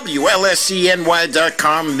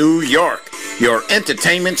WLSCNY.com, New York. Your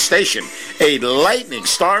entertainment station. A Lightning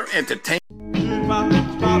Star Entertainment.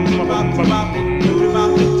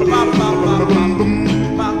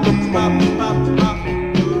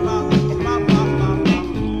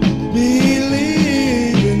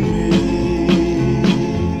 Believe in me.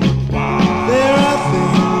 There are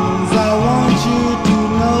things I want you to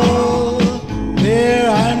know. There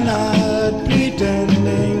I'm not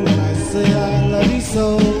pretending when I say I love you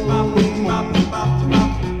so.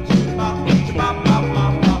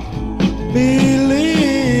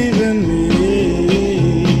 Believe in me.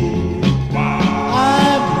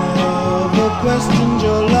 I've never questioned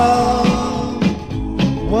your love.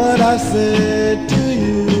 What I said to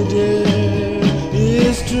you, dear,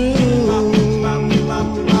 is true.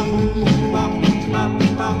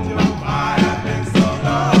 I have been so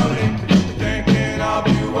lonely, thinking of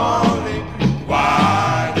you only.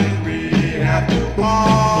 Why did we have to part?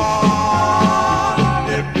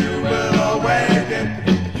 If you will awaken,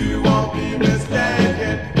 you won't be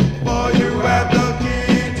mistaken, for you have the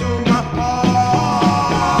key to my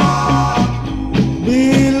heart.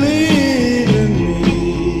 Believe in me.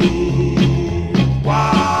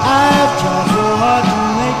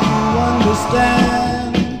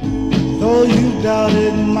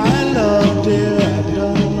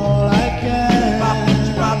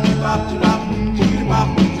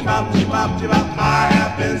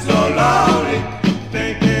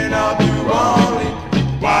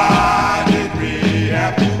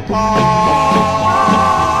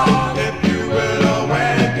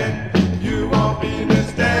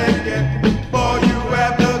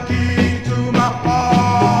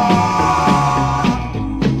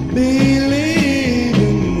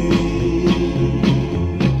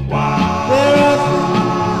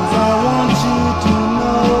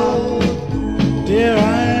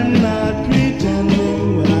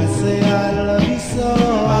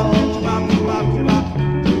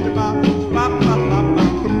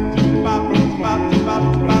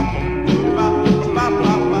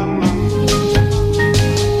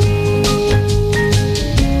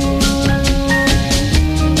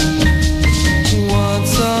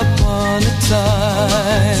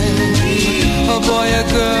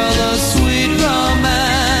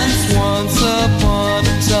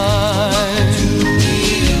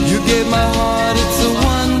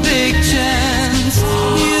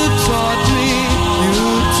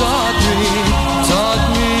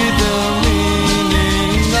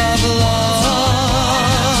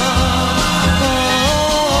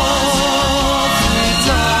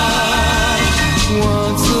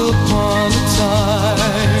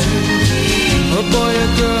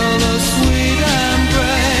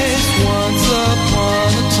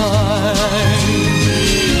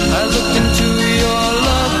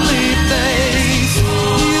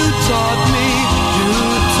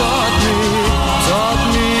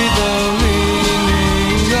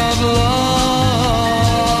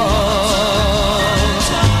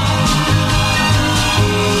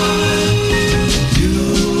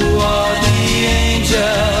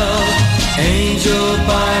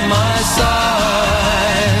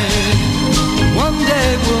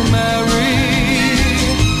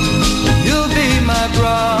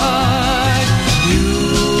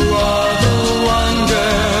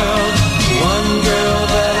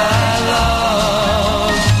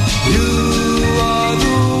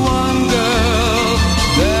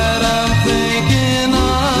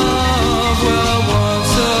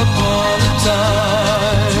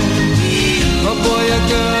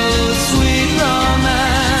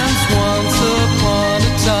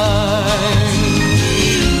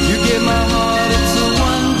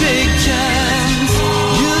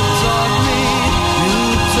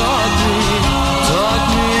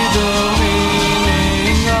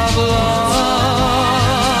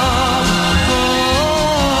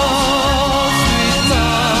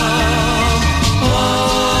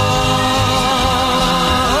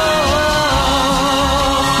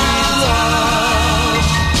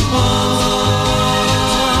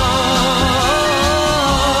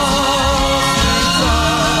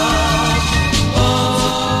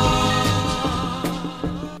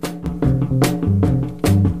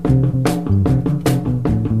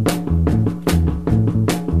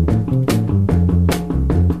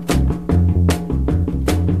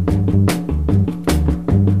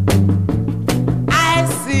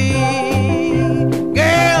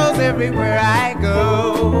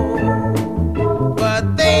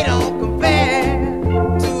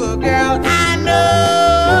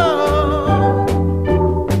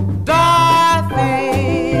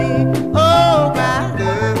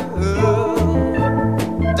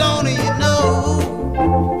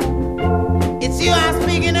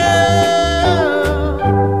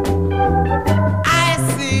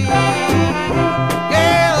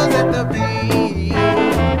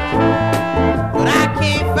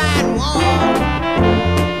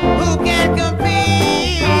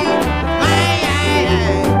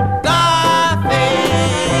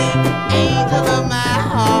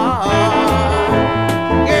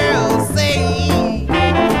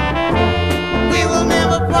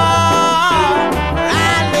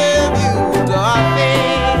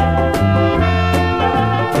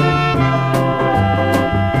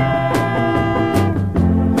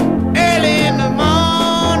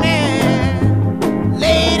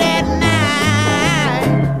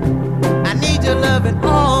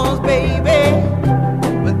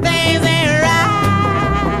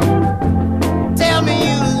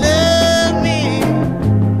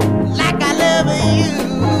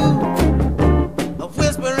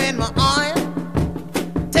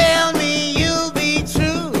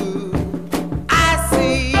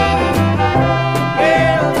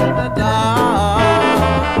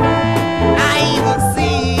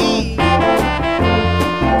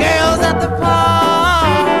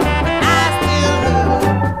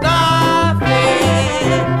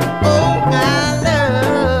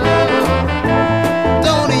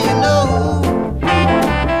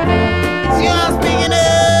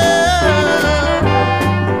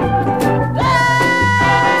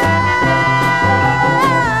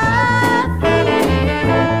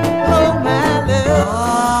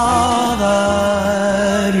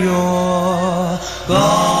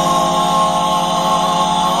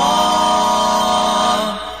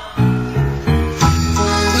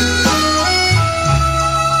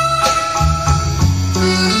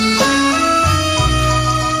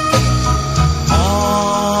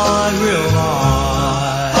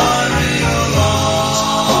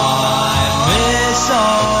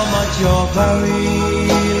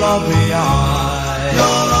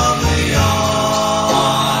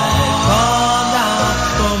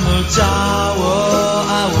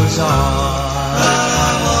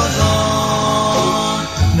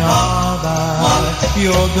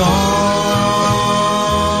 You're gone.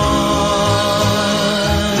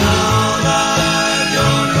 Now that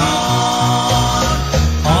you're gone,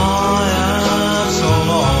 I am so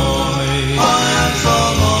lonely. I am so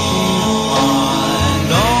lonely. I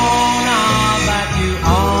know now that you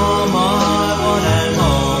are my one and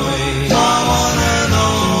only. My one and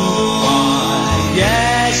only. I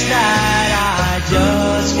guess that I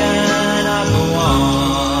just cannot go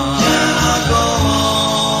on. Cannot go on.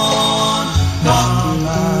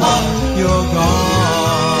 You're gone.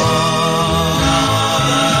 Now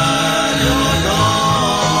that you're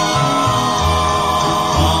gone,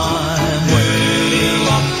 I'm waiting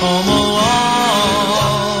home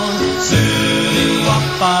alone, sitting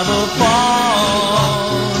by the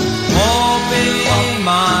phone, hoping,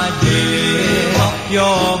 my dear,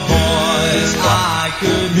 your voice I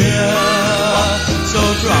could hear. So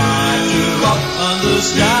try to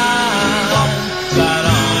understand that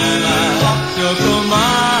I'm at your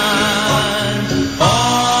command.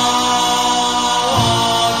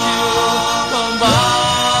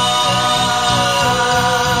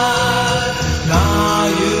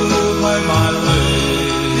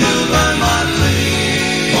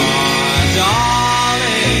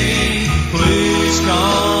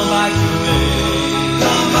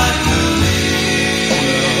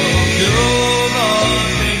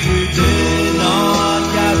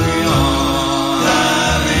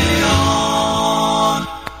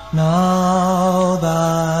 Now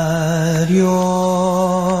that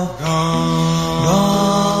you're gone.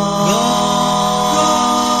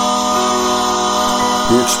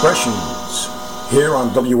 The Expressions, here on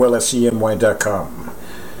WLSCNY.com.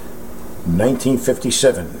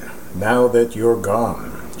 1957, Now That You're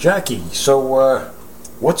Gone. Jackie, so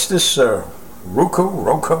what's this Roku?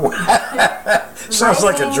 Sounds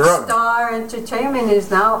like a drug. Star Entertainment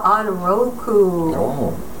is now on Roku.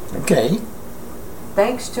 Oh, okay.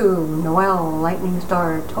 Thanks to Noel Lightning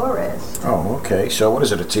Star Torres. Oh, okay. So what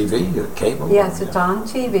is it, a TV, a cable? Yes, it's on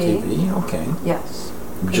TV. TV, okay. Yes.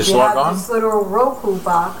 Just log on? This little Roku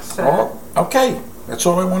box. Oh, okay. That's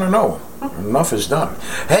all I want to know. Enough is done.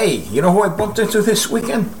 Hey, you know who I bumped into this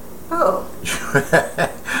weekend? Who?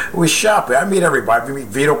 We shopping. I meet everybody. I meet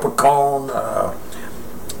Vito Picone,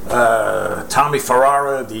 Tommy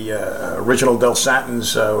Ferrara, the original Del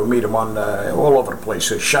Santons. We meet him on all over the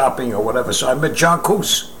place, shopping or whatever. So I met John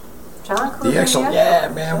Coos. John Coos? The excellent,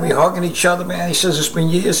 yeah, man. We hugging each other, man. He says it's been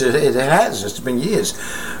years. It has. It's been years.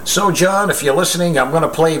 So, John, if you're listening, I'm going to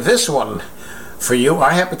play this one for you.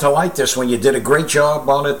 I happen to like this one. You did a great job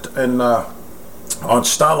on it and on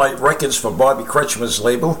Starlight Records for Bobby Kretschmer's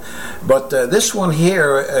label. But this one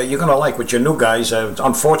here, you're going to like with your new guys.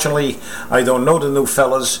 Unfortunately, I don't know the new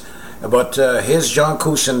fellas. But here's John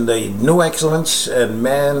Coos and the New Excellence. And,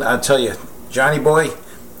 man, I tell you, Johnny boy,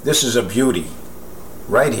 this is a beauty.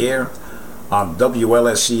 Right here on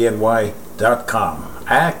WLSCNY.com.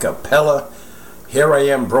 A cappella, Here I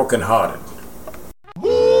Am Broken Hearted.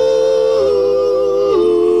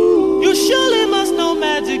 You surely must know,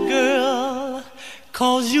 Magic Girl,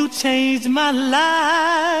 'cause you changed my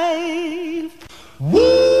life.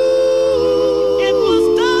 It was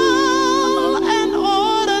dull and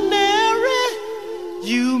ordinary.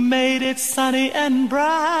 You made it sunny and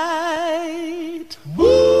bright.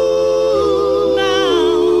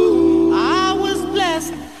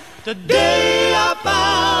 The day I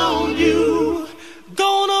found you,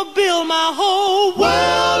 gonna build my whole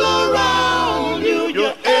world around you.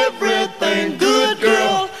 You're everything, good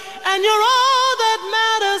girl, and you're all that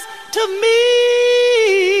matters to me.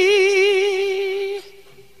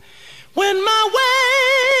 When my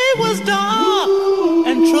way was dark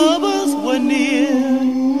and troubles were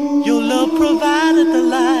near, your love provided the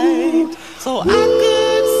light, so I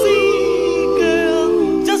could see,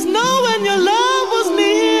 girl, just knowing your love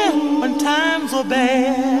when times were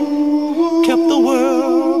bad, kept the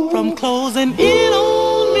world from closing in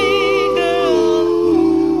on me,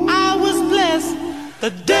 girl. I was blessed the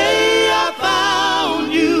day I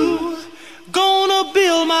found you, gonna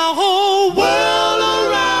build my whole world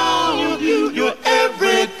around you. You're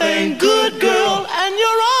everything, good girl, and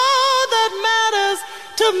you're all that matters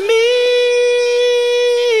to me.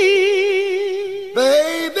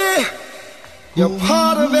 Baby, you're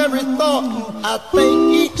part of every thought I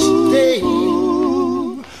think each day.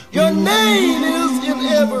 Your name is in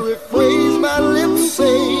every phrase my lips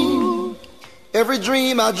say. Every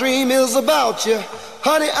dream I dream is about you.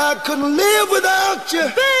 Honey, I couldn't live without you.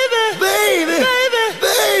 Baby, baby, baby,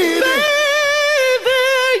 baby, baby,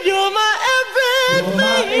 you're my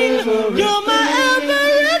everything. You're my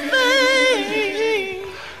everything.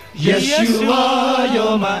 Yes, you are.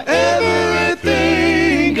 You're my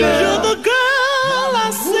everything, girl. You're the girl I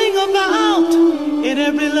sing about in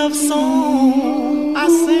every love song I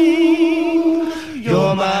sing.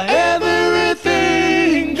 You're my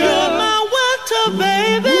everything, girl. You're my winter,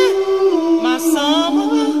 baby. My summer,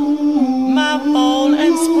 my fall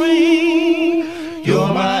and spring.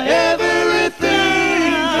 You're my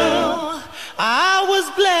everything, girl. I was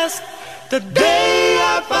blessed the day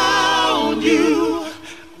I found you.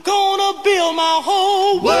 Gonna build my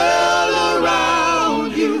whole world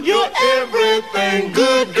around you. You're everything,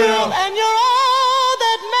 good girl, and you're all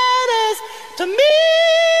that matters to me.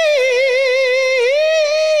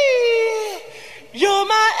 You're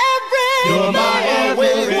my everything. You're my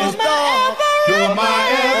everything. You're my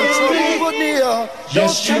everything.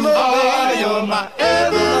 Yes, you are. You're my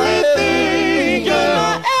everything,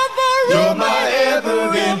 girl. You're my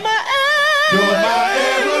everything. You're my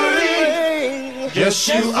everything. Yes,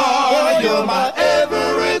 you are. You're my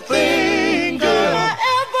everything, girl.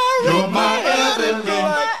 You're my everything.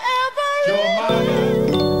 You're my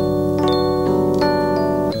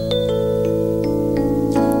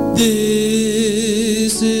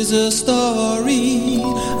This is a story.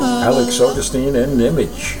 Alex Augustine and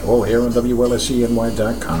Image, all here on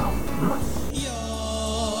WLSCNY.com.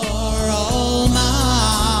 All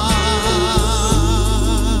mine,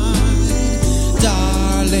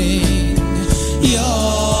 darling. You're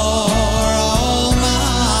all mine.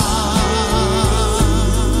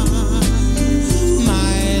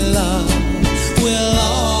 My love will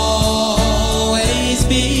always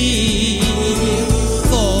be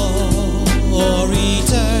for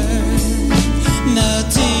eternity.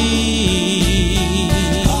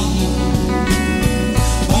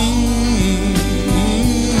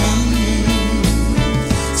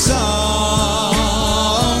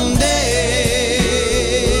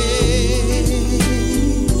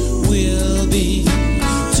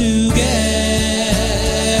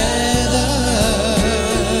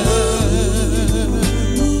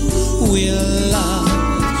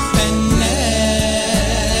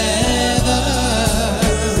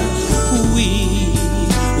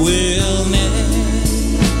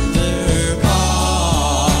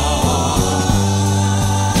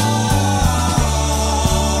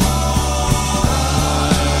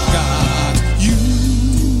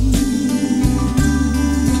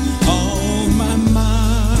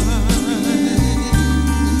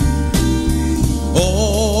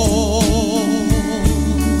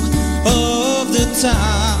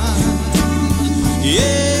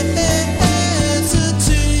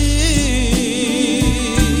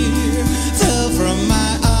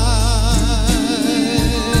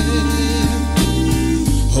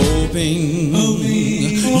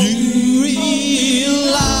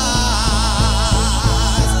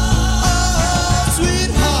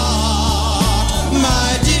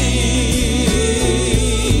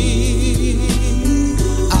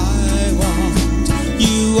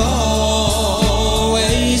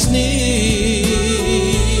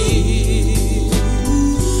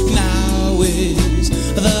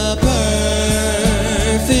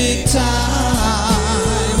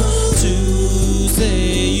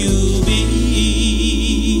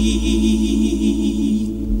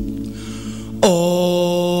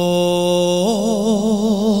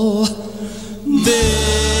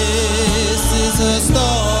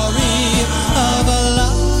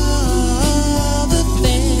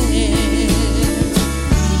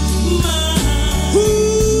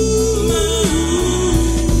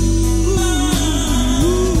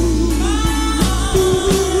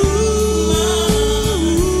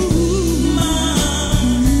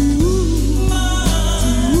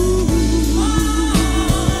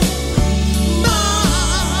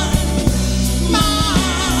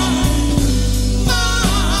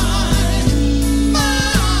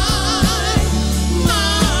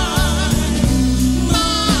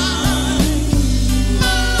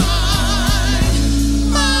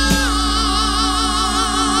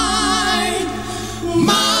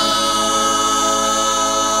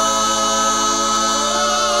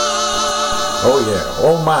 Oh yeah,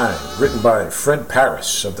 All Mine, written by Fred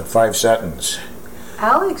Paris of the Five Satins.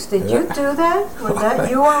 Alex, did you do that? Was that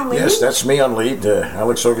you on lead? Yes, that's me on lead.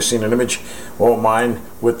 Alex Augustine and Image, all mine,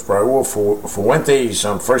 with Raul Fuentes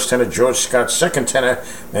on first tenor, George Scott second tenor,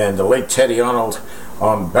 and the late Teddy Arnold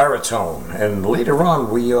on baritone. And later on,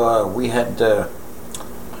 we had John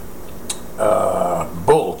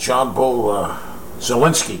Bull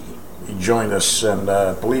Zielinski. He joined us, and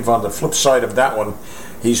I believe on the flip side of that one,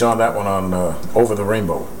 he's on that one on Over the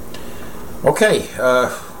Rainbow. Okay,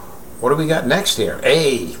 what do we got next here?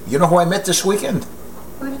 Hey, you know who I met this weekend?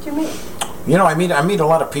 Who did you meet? You know, I meet a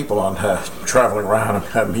lot of people on traveling around.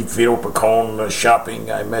 I meet Vito Picone shopping.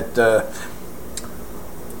 I met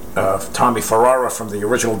Tommy Ferrara from the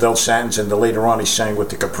original Del Satins, and later on he sang with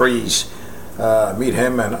the Capris. Meet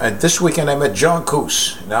him, and this weekend I met John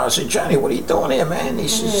Coos. Now I said, Johnny, what are you doing here, man? He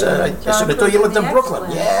says, I said, I thought you lived in Brooklyn.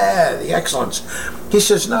 Excellence. Yeah, the Excellence. He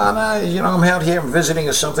says, no, you know, I'm out here, I'm visiting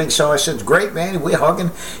or something. So I said, great, man, we're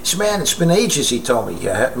hugging. He said, man, it's been ages, he told me.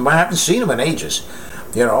 I haven't seen him in ages,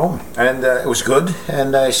 you know, and it was good.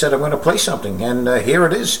 And I said, I'm going to play something, and here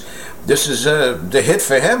it is. This is the hit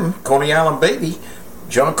for him, Coney Island Baby,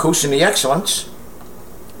 John Coos and the Excellence.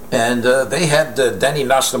 And they had Danny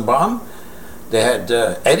Nostenbaum. They had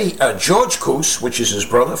George Coos, which is his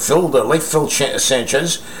brother, late Phil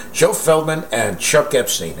Sanchez, Joe Feldman, and Chuck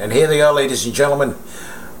Epstein. And here they are, ladies and gentlemen,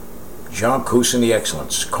 John Coos and the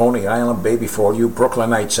Excellence, Coney Island Baby, for all you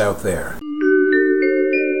Brooklynites out there.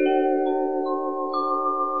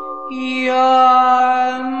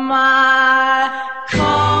 You're my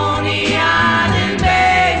Coney Island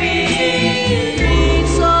baby. You mean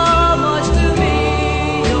so much to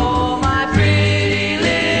me. You're my pretty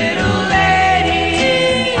little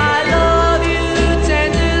lady. I love you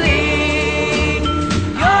tenderly.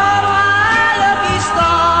 You're my lucky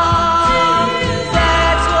star.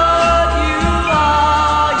 That's what you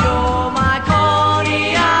are. You're my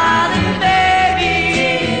Coney Island baby.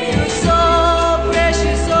 You're so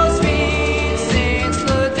precious, so sweet, since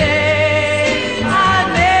the day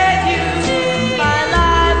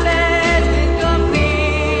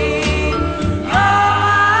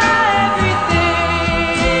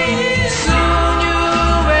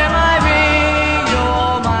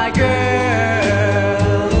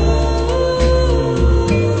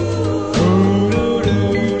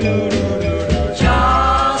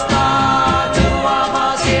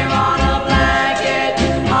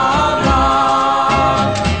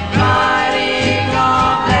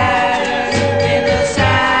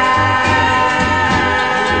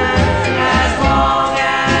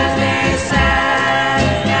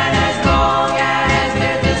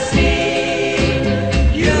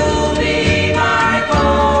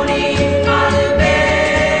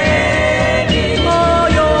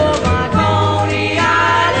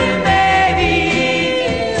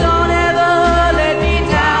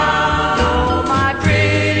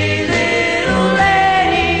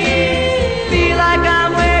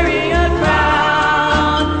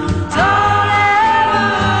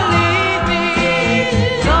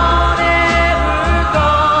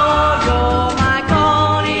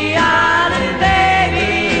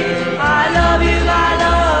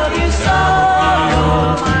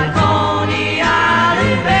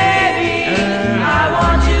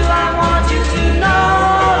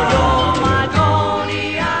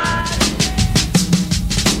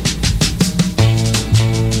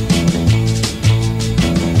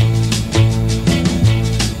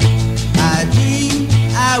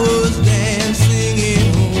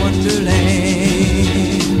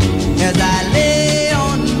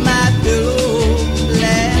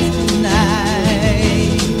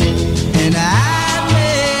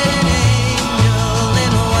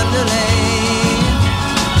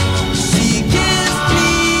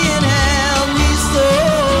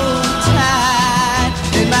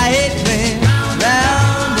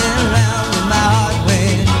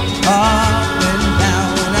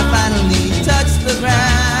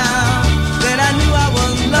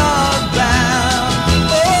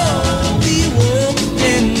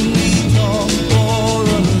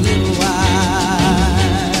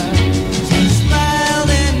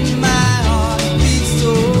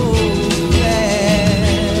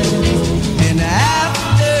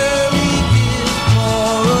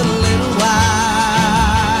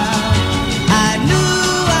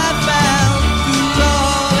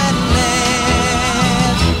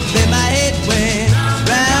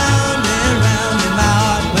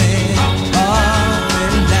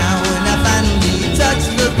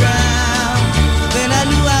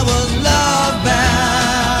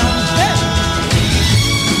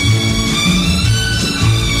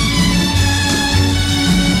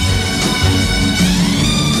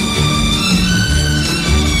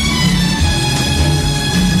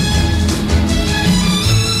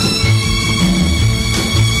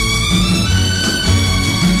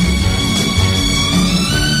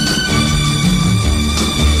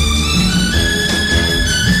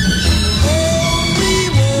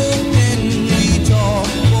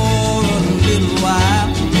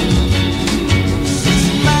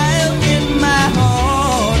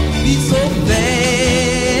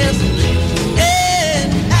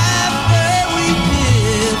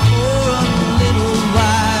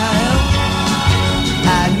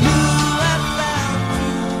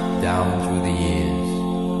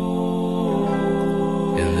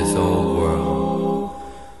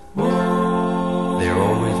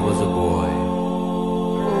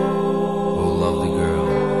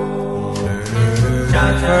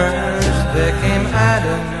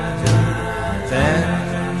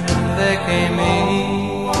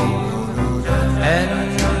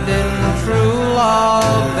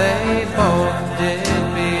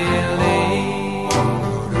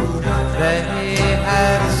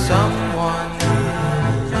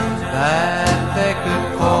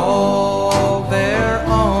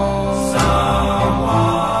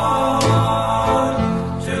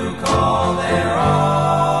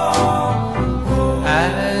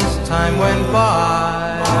time went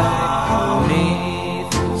by beneath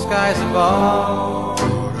the skies above,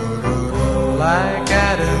 like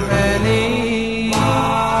Adam and Eve,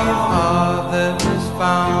 others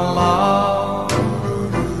found love.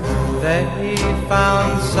 They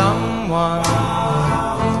found someone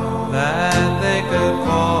that they could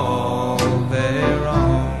call their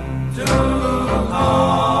own. To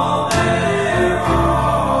call their own.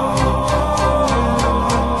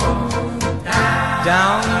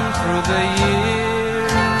 Down through the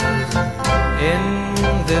years in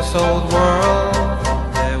this old world,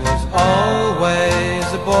 there was always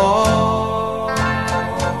a boy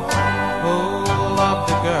who loved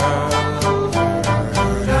a girl.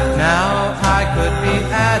 Now I could be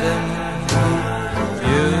Adam,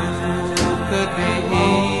 you could be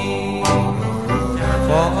Eve,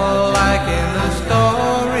 for like in the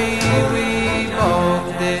story we both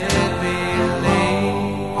did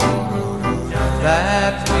believe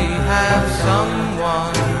that we have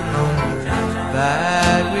someone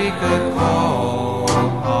that we could call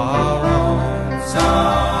our own.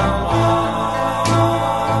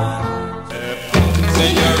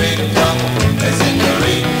 Señorita,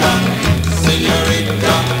 señorita,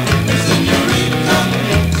 señorita, señorita,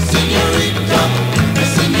 señorita,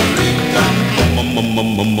 señorita,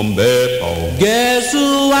 Guess who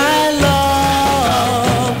I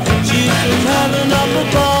love? She's from heaven up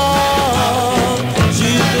above.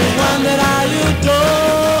 She's the one that I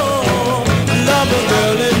adore. Love a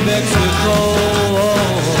girl in Mexico.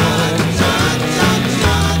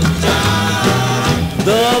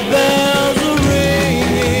 The bells are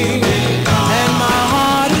ringing and my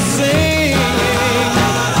heart is singing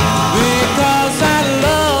because I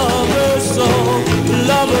love her so.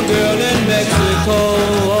 Love a girl in Mexico.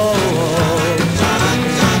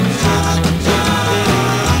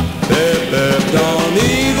 Don't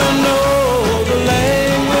even know the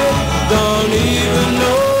language, don't even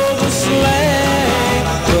know the slang,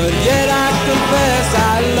 but yet I confess I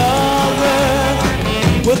love her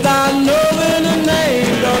without knowing her name.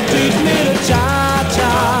 Don't teach me to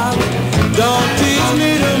cha-cha, don't teach me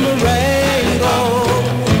to merengue.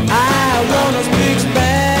 I wanna speak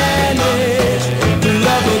Spanish to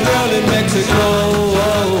love a girl in Mexico.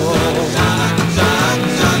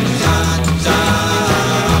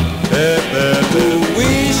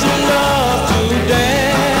 We should love to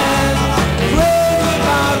dance, pray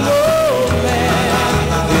about romance.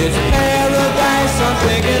 It's paradise I'm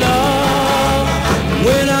thinking of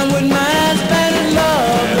when I'm with my Spanish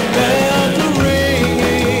love. The bells are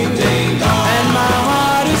ringing and my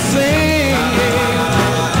heart is singing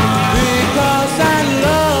because I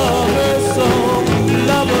love her so.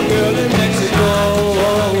 Love a girl in Mexico.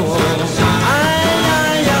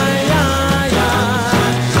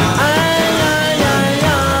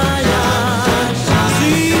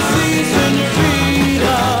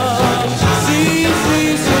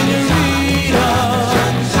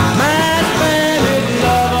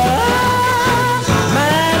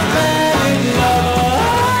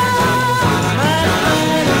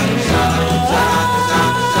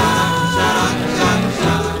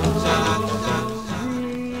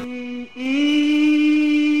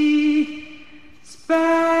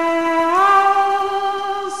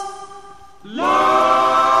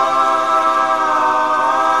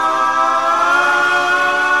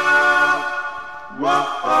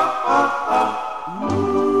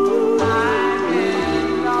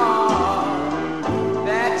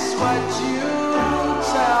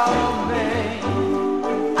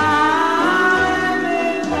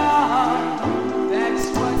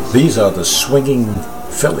 These are the Swinging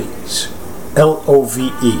Phillies,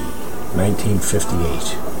 L-O-V-E,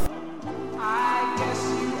 1958.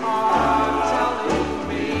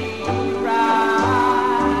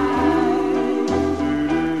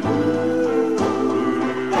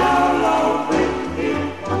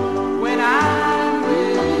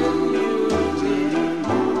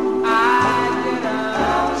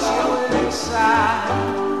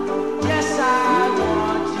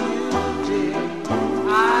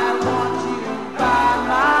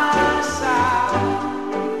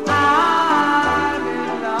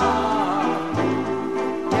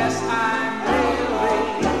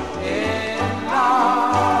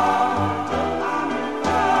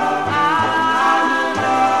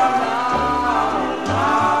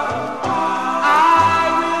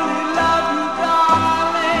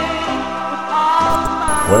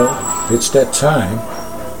 Well, it's that time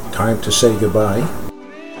to say goodbye.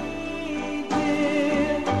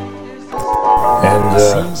 And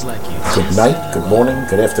good night, good morning,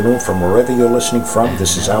 good afternoon from wherever you're listening from.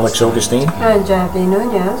 This is Alex Augustine. And Jackie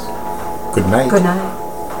Nunez. Good night. Good night.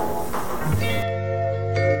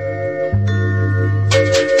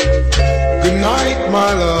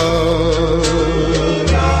 my love.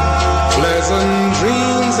 Pleasant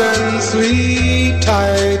dreams and sleep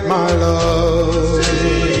tight, my love.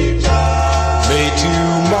 May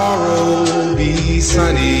tomorrow be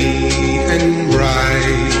sunny.